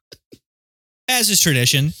 As is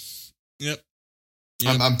tradition. Yep.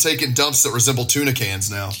 I'm taking dumps that resemble tuna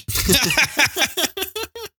cans now.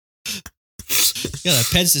 Yeah, that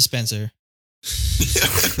Peds dispenser. Just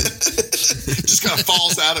kind of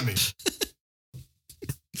falls out of me.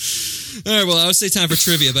 All right, well, I would say time for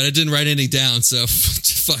trivia, but I didn't write anything down, so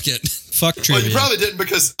fuck it. Fuck Well, trivia. you probably didn't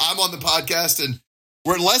because I'm on the podcast and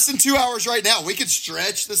we're less than 2 hours right now. We could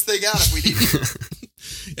stretch this thing out if we need to.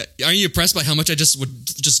 Aren't you impressed by how much I would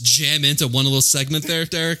jam into one little segment there,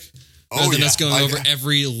 Derek? Rather than us going over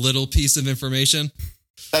every little piece of information.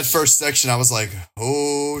 That first section, I was like,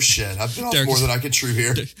 oh shit, I've been off Derek, more than I can chew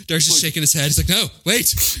here. Derek's just shaking his head. He's like, no,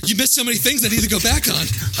 wait, you missed so many things I need to go back on. I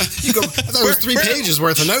thought it was 3 pages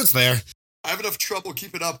worth of notes there. I have enough trouble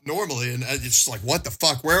keeping up normally, and it's just like, what the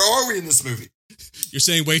fuck? Where are we in this movie? You're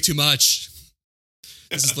saying way too much.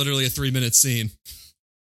 This is literally a 3-minute scene.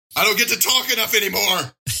 I don't get to talk enough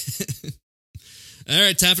anymore. All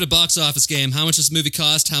right, time for the box office game. How much does this movie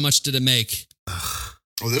cost? How much did it make?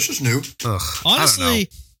 Oh, this is new. Honestly,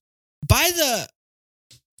 by the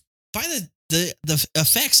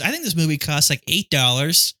effects, I think this movie costs like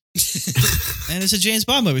 $8, and it's a James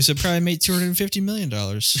Bond movie, so it probably made $250 million.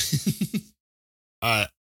 I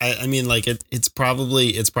mean, like it's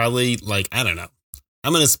probably like, I don't know.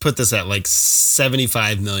 I'm gonna put this at like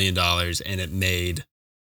 $75 million, and it made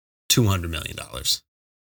 $200 million.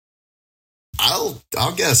 I'll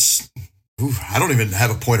guess. Ooh, I don't even have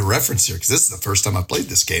a point of reference here because this is the first time I played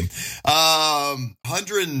this game.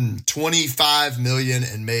 125 million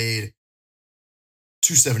and made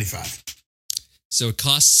 275. So it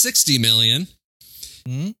cost $60 million,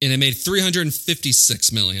 and it made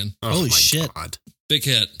 $356 million. Holy shit! God. Big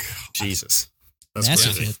hit. Jesus, that's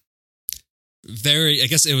Massive crazy. hit. I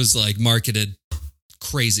guess it was like marketed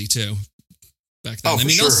crazy too back then. Oh, I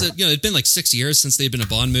mean, for also, sure. it'd been like 6 years since they'd been a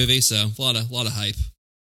Bond movie, so a lot of hype.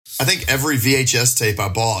 I think every VHS tape I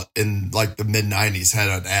bought in like the mid 90s had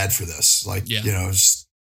an ad for this. Like, it's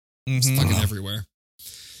Fucking everywhere.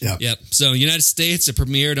 Yeah. Yep. So United States, it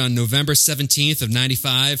premiered on November 17th of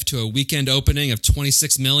 95 to a weekend opening of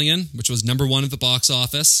 26 million, which was number 1 at the box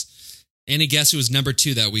office. Any guess who was number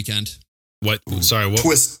 2 that weekend? What? Sorry, what?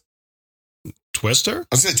 Twister?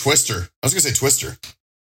 I was going to say Twister.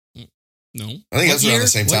 No. I think that's around the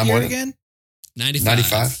same time. What year wasn't it? again?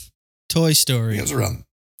 95. Toy Story. It was around.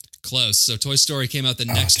 Close. So Toy Story came out the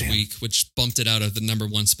next week, which bumped it out of the number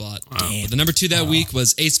 1 spot. Wow. The number 2 that week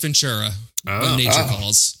was Ace Ventura, When Nature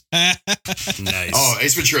Calls. Nice. Oh,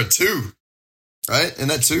 Ace Ventura 2. Right? Isn't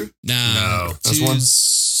that 2? No. That's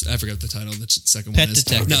 1. I forgot the title. The second Pet one is.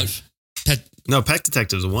 Detective. No, Pet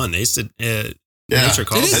Detective's 1. Ace did. Nature It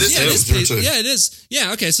Calls. is. That is Yeah, too. yeah, it is.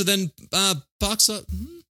 Yeah, okay. So then Box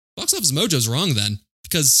Office Mojo's wrong then.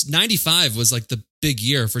 Because 95 was like the big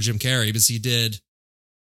year for Jim Carrey because he did.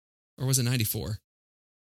 Or was it 94?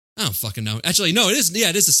 I don't fucking know. Actually, no, it is. Yeah,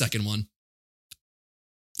 it is the second one.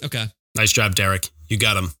 Okay. Nice job, Derek. You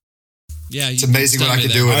got him. Yeah, It's amazing what I can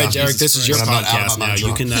do. All right, Derek, this is your When I'm not out podcast of my now.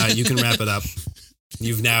 You drunk. can wrap it up.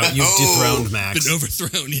 You've dethroned Max. Been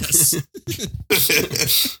overthrown, yes.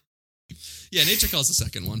 Yeah, Nature Calls the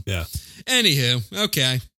second one. Yeah. Anywho,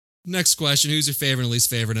 okay. Next question. Who's your favorite and least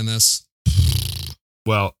favorite in this?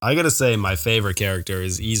 Well, I got to say my favorite character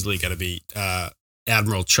is easily going to be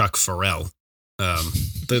Admiral Chuck Farrell.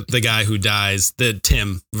 The guy who dies, the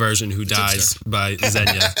Tim version who dies by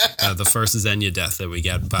Xenia, the first Xenia death that we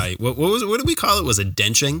get by, what did we call it? Was it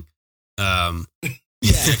denching? Yeah,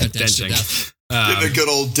 denching. Getting a good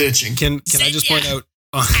old ditching. Can I just point out?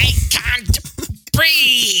 I can't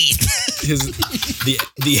breathe.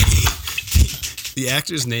 The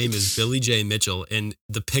actor's name is Billy J. Mitchell, and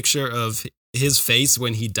the picture of his face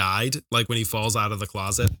when he died, like when he falls out of the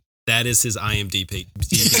closet, that is his IMDb picture.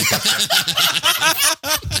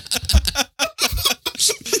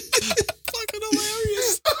 Fucking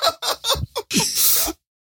hilarious.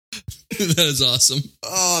 That is awesome.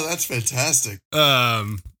 Oh, that's fantastic.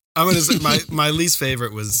 I'm gonna say my least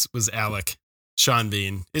favorite was Alec, Sean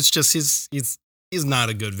Bean. It's just he's not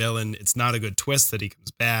a good villain. It's not a good twist that he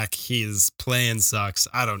comes back. His plan sucks.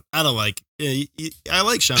 I don't like. I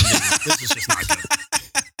like Sean Bean. This is just not good.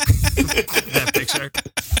 That picture.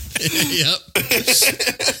 Yep.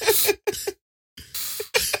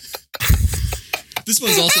 This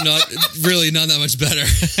one's also not that much better.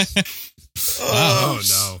 Oh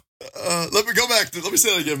no. Let me go back. Let me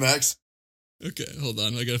say that again, Max. Okay, hold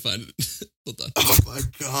on. I gotta find it. Hold on. Oh my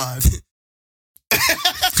God.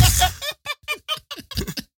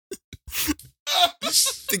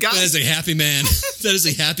 The guy That is a happy man. That is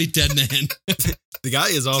a happy dead man. The guy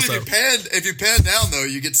is So also if you pan down though,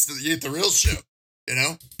 you get the real show. You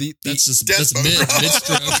know, That's Death mid Boat.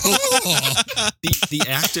 stroke. the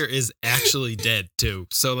actor is actually dead too.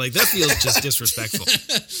 So like that feels just disrespectful.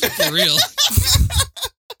 For real.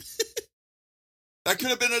 that could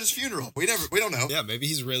have been at his funeral. We don't know. Yeah, maybe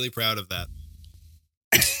he's really proud of that.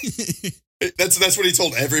 That's what he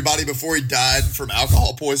told everybody before he died from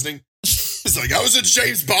alcohol poisoning. He's like, I was in a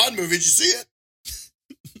James Bond movie. Did you see it?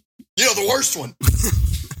 You know, the worst one.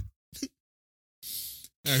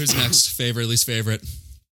 All right, who's next? Favorite, least favorite?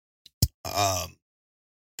 I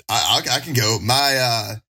can go.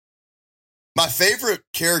 My favorite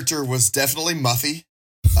character was definitely Muffy.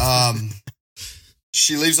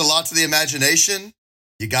 She leaves a lot to the imagination.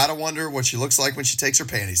 You gotta wonder what she looks like when she takes her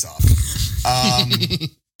panties off.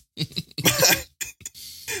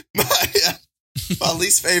 My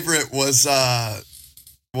least favorite was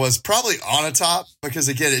probably Onatop because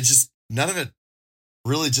again, none of it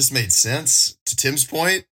really just made sense. To Tim's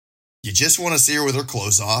point, you just want to see her with her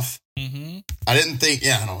clothes off. Mm-hmm. I didn't think,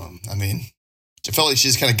 I don't know. I mean, I felt like she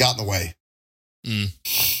just kind of got in the way. Good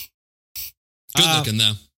looking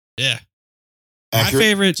though. Yeah. Accurate? My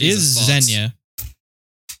favorite Jesus, is Fox. Xenia.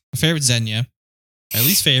 My favorite Xenia. My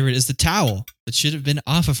least favorite is the towel that should have been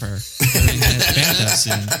off of her during that bathhouse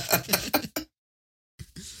scene.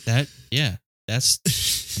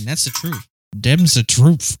 That's the truth. Dem's the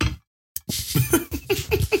truth.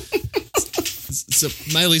 So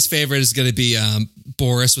my least favorite is going to be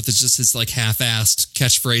Boris with his like half-assed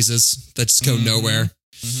catchphrases that just go nowhere.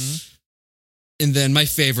 Mm-hmm. And then my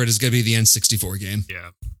favorite is going to be the N64 game. Yeah.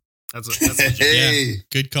 That's legit. Hey,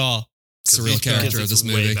 Good call. It's a real character of this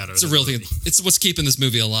way movie. better It's a than real the thing. movie. It's what's keeping this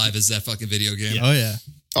movie alive is that fucking video game. Oh yeah.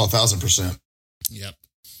 oh, 1,000%. Yep.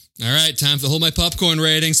 All right, time for the Hold My Popcorn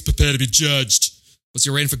ratings. Prepare to be judged. What's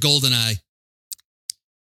your rating for GoldenEye?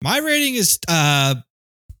 My rating is at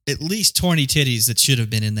least 20 titties that should have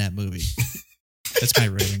been in that movie. That's my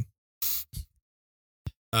rating.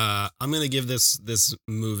 I'm gonna give this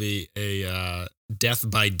movie a death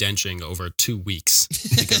by denching over 2 weeks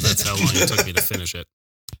because that's how long it took me to finish it.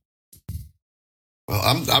 Well,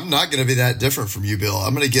 I'm not going to be that different from you, Bill.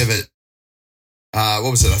 I'm going to give it, what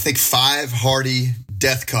was it? I think 5 hearty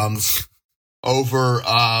death comes over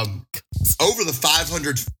the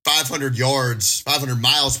 500 yards, 500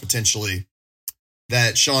 miles potentially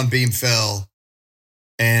that Sean Bean fell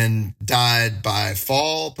and died by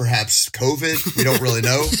fall, perhaps COVID. We don't really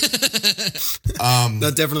know.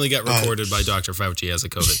 That definitely got recorded by Dr. Fauci as a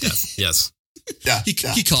COVID death. Yes. Yeah, He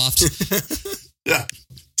coughed. yeah,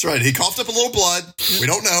 that's right. He coughed up a little blood. We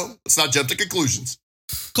don't know. Let's not jump to conclusions.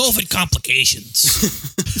 COVID complications.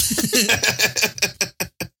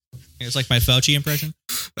 It's like my Fauci impression.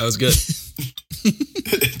 That was good.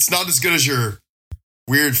 It's not as good as your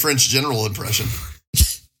weird French general impression.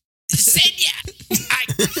 Xenia, I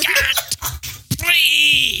can't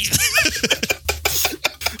breathe.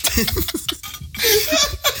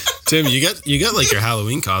 Tim, you got like your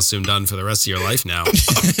Halloween costume done for the rest of your life now. Oh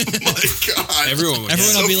my God. Everyone would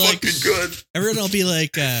Everyone so will be like- fucking good. Everyone will be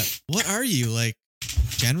like, what are you? Like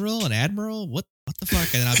general and admiral? What the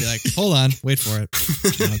fuck? And then I'll be like, hold on, wait for it.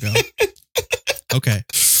 And I'll go. Okay.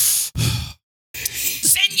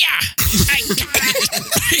 Xenia, I can't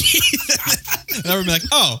breathe. And everyone will be like,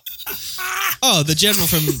 oh, the general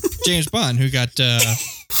from James Bond who got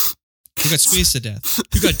squeezed to death.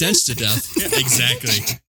 Who got drenched to death? Yeah,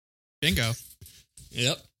 exactly. Bingo.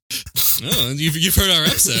 Yep. Oh, you've heard our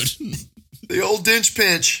episode. The old dinch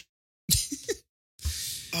pinch.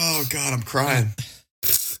 Oh God, I'm crying.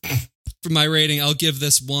 for my rating, I'll give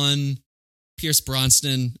this 1 Pierce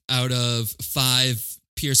Brosnan out of 5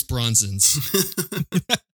 Pierce Brosnans.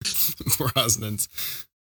 Brosnans.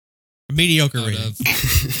 Mediocre Out rating. of...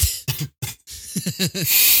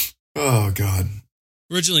 Oh, God.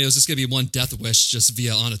 Originally, it was just going to be 1 Death Wish just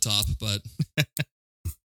via Onatop, but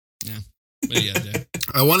yeah. What do you gotta do?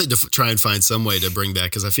 I wanted to try and find some way to bring back,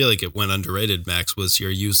 because I feel like it went underrated, Max, was your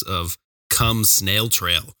use of cum snail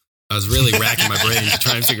trail. I was really racking my brain to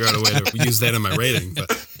try and figure out a way to use that in my rating. But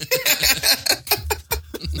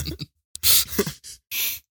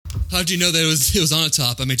how'd you know that it was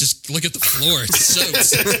Onatop? I mean, just look at the floor. It's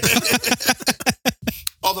soaked.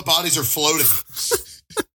 All the bodies are floating.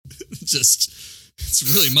 It's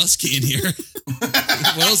really musky in here.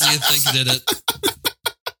 What else do you think did it?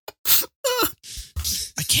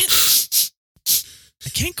 I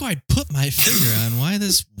can't quite put my finger on why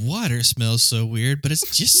this water smells so weird, but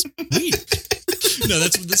it's just weird. No,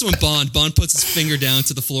 that's when Bond puts his finger down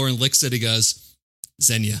to the floor and licks it. He goes,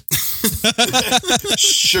 Xenia.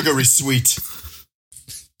 Sugary sweet.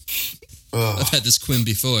 I've had this Quim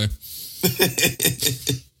before.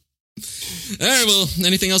 All right, well,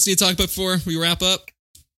 anything else you need to talk about before we wrap up?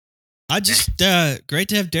 Great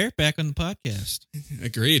to have Derek back on the podcast.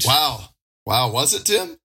 Agreed. Wow, was it,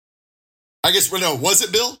 Tim? I guess, was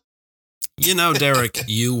it, Bill? you know, Derek,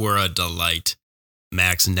 you were a delight.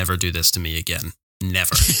 Max, never do this to me again.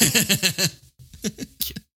 Never.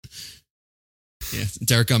 Yeah,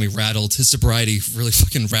 Derek got me rattled. His sobriety really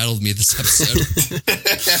fucking rattled me this episode.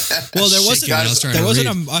 Well, there wasn't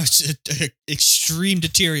a extreme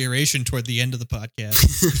deterioration toward the end of the podcast.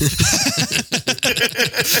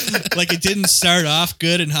 Like, it didn't start off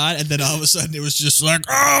good and hot, and then all of a sudden it was just like,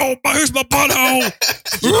 oh, here's my butthole.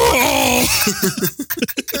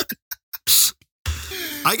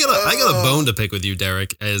 I got a bone to pick with you,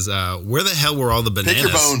 Derek. As where the hell were all the bananas?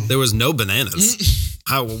 Pick your bone. There was no bananas.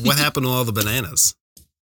 What happened to all the bananas?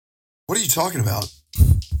 What are you talking about?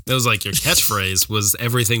 That was like your catchphrase was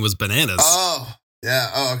everything was bananas. Oh, yeah.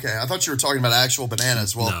 Oh, okay. I thought you were talking about actual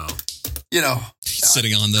bananas. Well, No. you know,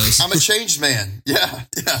 Sitting on those. I'm a changed man. Yeah.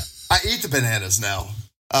 I eat the bananas now.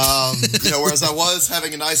 Whereas I was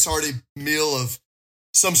having a nice hearty meal of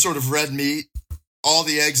some sort of red meat, all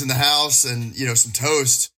the eggs in the house, and, some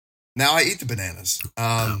toast. Now I eat the bananas.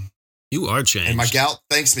 You are changed. And my gout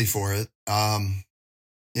thanks me for it.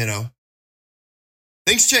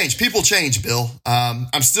 Things change. People change, Bill.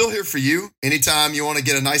 I'm still here for you anytime you want to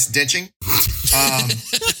get a nice denching.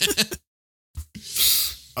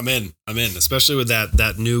 I'm in. Especially with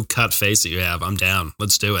that new cut face that you have. I'm down.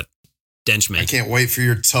 Let's do it. Dench me. I can't wait for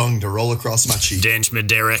your tongue to roll across my cheek. Dench me,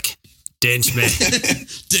 Derek. Dench me.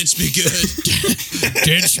 Dench me good.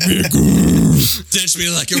 Dench me good. Dench me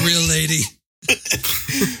like a real lady.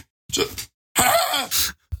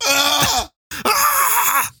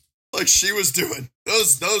 Like she was doing.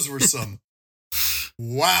 Those were some.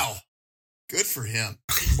 Wow. Good for him.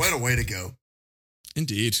 What a way to go.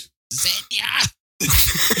 Indeed. Xenia!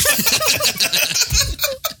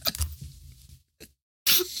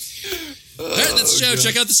 All right, that's the show.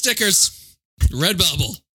 Check out the stickers.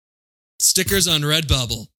 Redbubble. Stickers on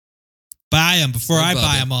Redbubble. Buy them before I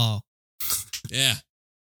buy them all. Yeah.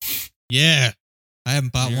 Yeah. I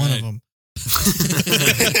haven't bought one of them.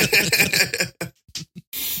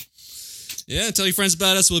 Yeah, tell your friends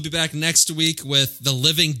about us. We'll be back next week with The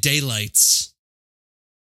Living Daylights.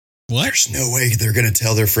 What? There's no way they're going to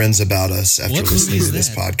tell their friends about us after What listening movie to is this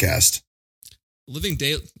that? podcast. Living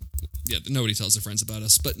Day. Yeah, nobody tells their friends about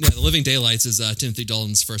us. But yeah, The Living Daylights is Timothy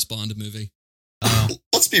Dalton's first Bond movie.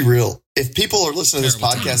 Let's be real. If people are listening to this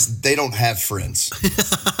Terrible podcast, they don't have friends.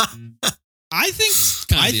 I think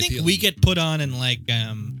kind of the appeal. we get put on in like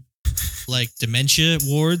dementia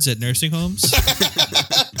wards at nursing homes.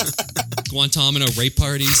 Guantanamo rape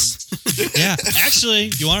parties. Yeah.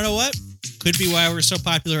 Actually, you want to know what? Could be why we're so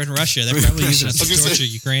popular in Russia. They're probably using us to torture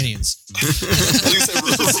Ukrainians.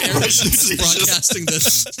 Broadcasting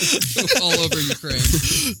this all over Ukraine.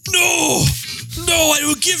 No, I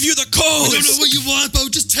will give you the code. I don't know what you want, Bo.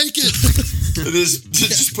 Just take it. It is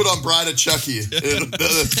just put on Bride of Chucky.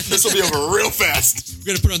 This will be over real fast. We're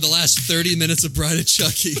going to put on the last 30 minutes of Bride of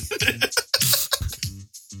Chucky.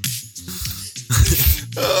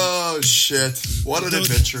 Oh, shit. What an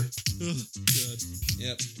adventure. Oh, God.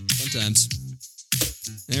 Yep. Fun times.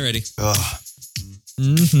 Alrighty. Well,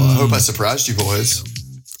 I hope I surprised you boys.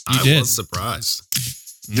 I did. was surprised.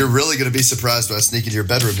 You're really going to be surprised when I sneak into your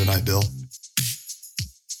bedroom tonight, Bill.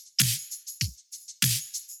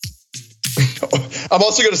 I'm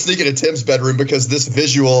also going to sneak into Tim's bedroom because this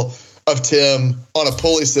visual of Tim on a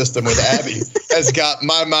pulley system with Abby has got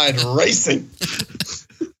my mind racing.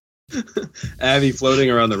 Abby floating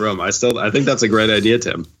around the room. I think that's a great idea,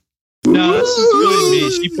 Tim. No, this is really me.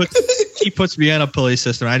 She puts me on a pulley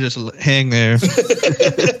system. I just hang there. It's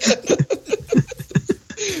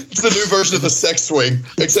the new version of the sex swing,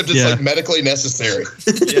 except it's like medically necessary.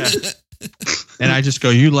 Yeah. And I just go,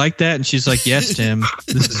 "You like that?" And she's like, "Yes, Tim.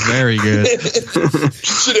 This is very good."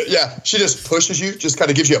 She just pushes you, just kind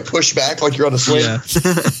of gives you a push back like you're on a swing. Yeah.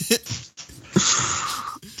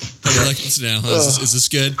 How do you like this now? Is this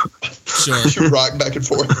good? Sure. You rock back and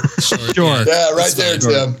forth. Sure. Yeah, right there,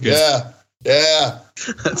 Tim. Yeah. Yeah.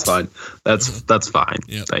 That's fine. That's fine.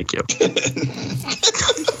 Yep. Thank you.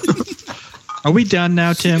 Are we done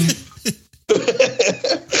now, Tim?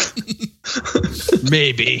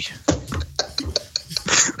 Maybe.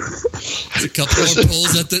 There's a couple more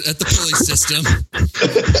pulls at the pulley system.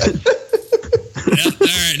 Yeah, all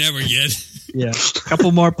right, now we're good. Yeah. A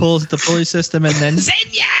couple more pulls at the pulley system and then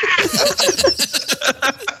Xenia!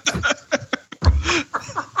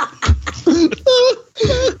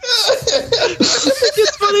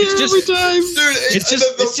 It's funny every time. Dude,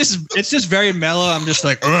 it's just very mellow. I'm just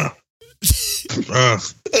like, ugh.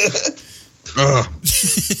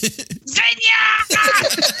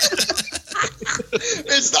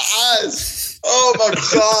 It's the eyes. Oh my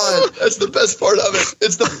God. That's the best part of it.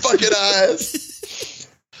 It's the fucking eyes.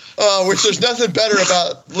 Which there's nothing better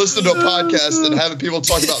about listening to a podcast than having people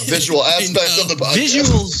talk about visual aspects of the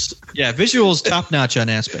podcast. Visuals top notch on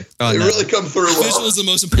aspect. They really come through well. Visual is the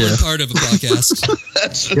most important part of a podcast.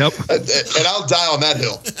 Yep. And I'll die on that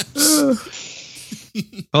hill.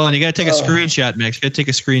 Oh, and you got to take a screenshot, Max. You got to take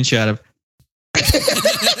a screenshot of.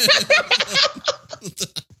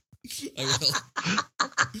 I will.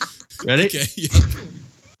 Ready? Okay. Yep.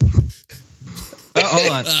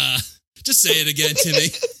 Hold on. Just say it again, Timmy.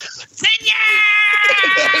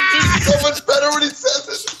 It's so much better when he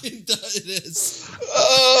says It is.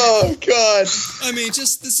 Oh God. I mean,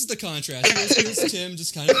 this is the contrast. Here's Tim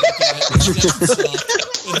just kind of looking at it,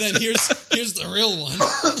 stuff, and then here's the real one.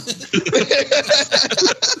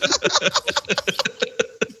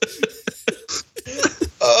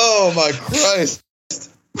 Oh my Christ.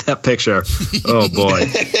 That picture. Oh boy.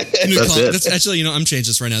 That's actually, I'm changing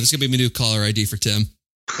this right now. This is gonna be my new caller ID for Tim.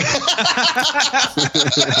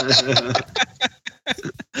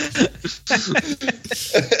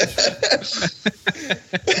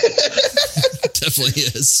 Definitely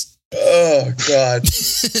is. Oh God.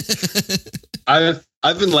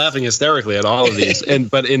 I've been laughing hysterically at all of these,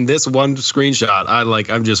 but in this one screenshot,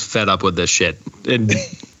 I'm just fed up with this shit. And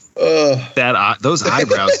those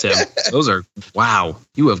eyebrows, Tim, those are wow.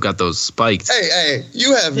 You have got those spiked. Hey,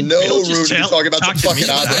 you have no room to talk about the fucking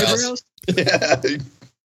eyebrows. Yeah.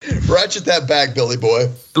 Ratchet that back, Billy boy.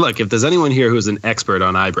 Look, if there's anyone here who's an expert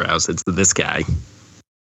on eyebrows, it's this guy.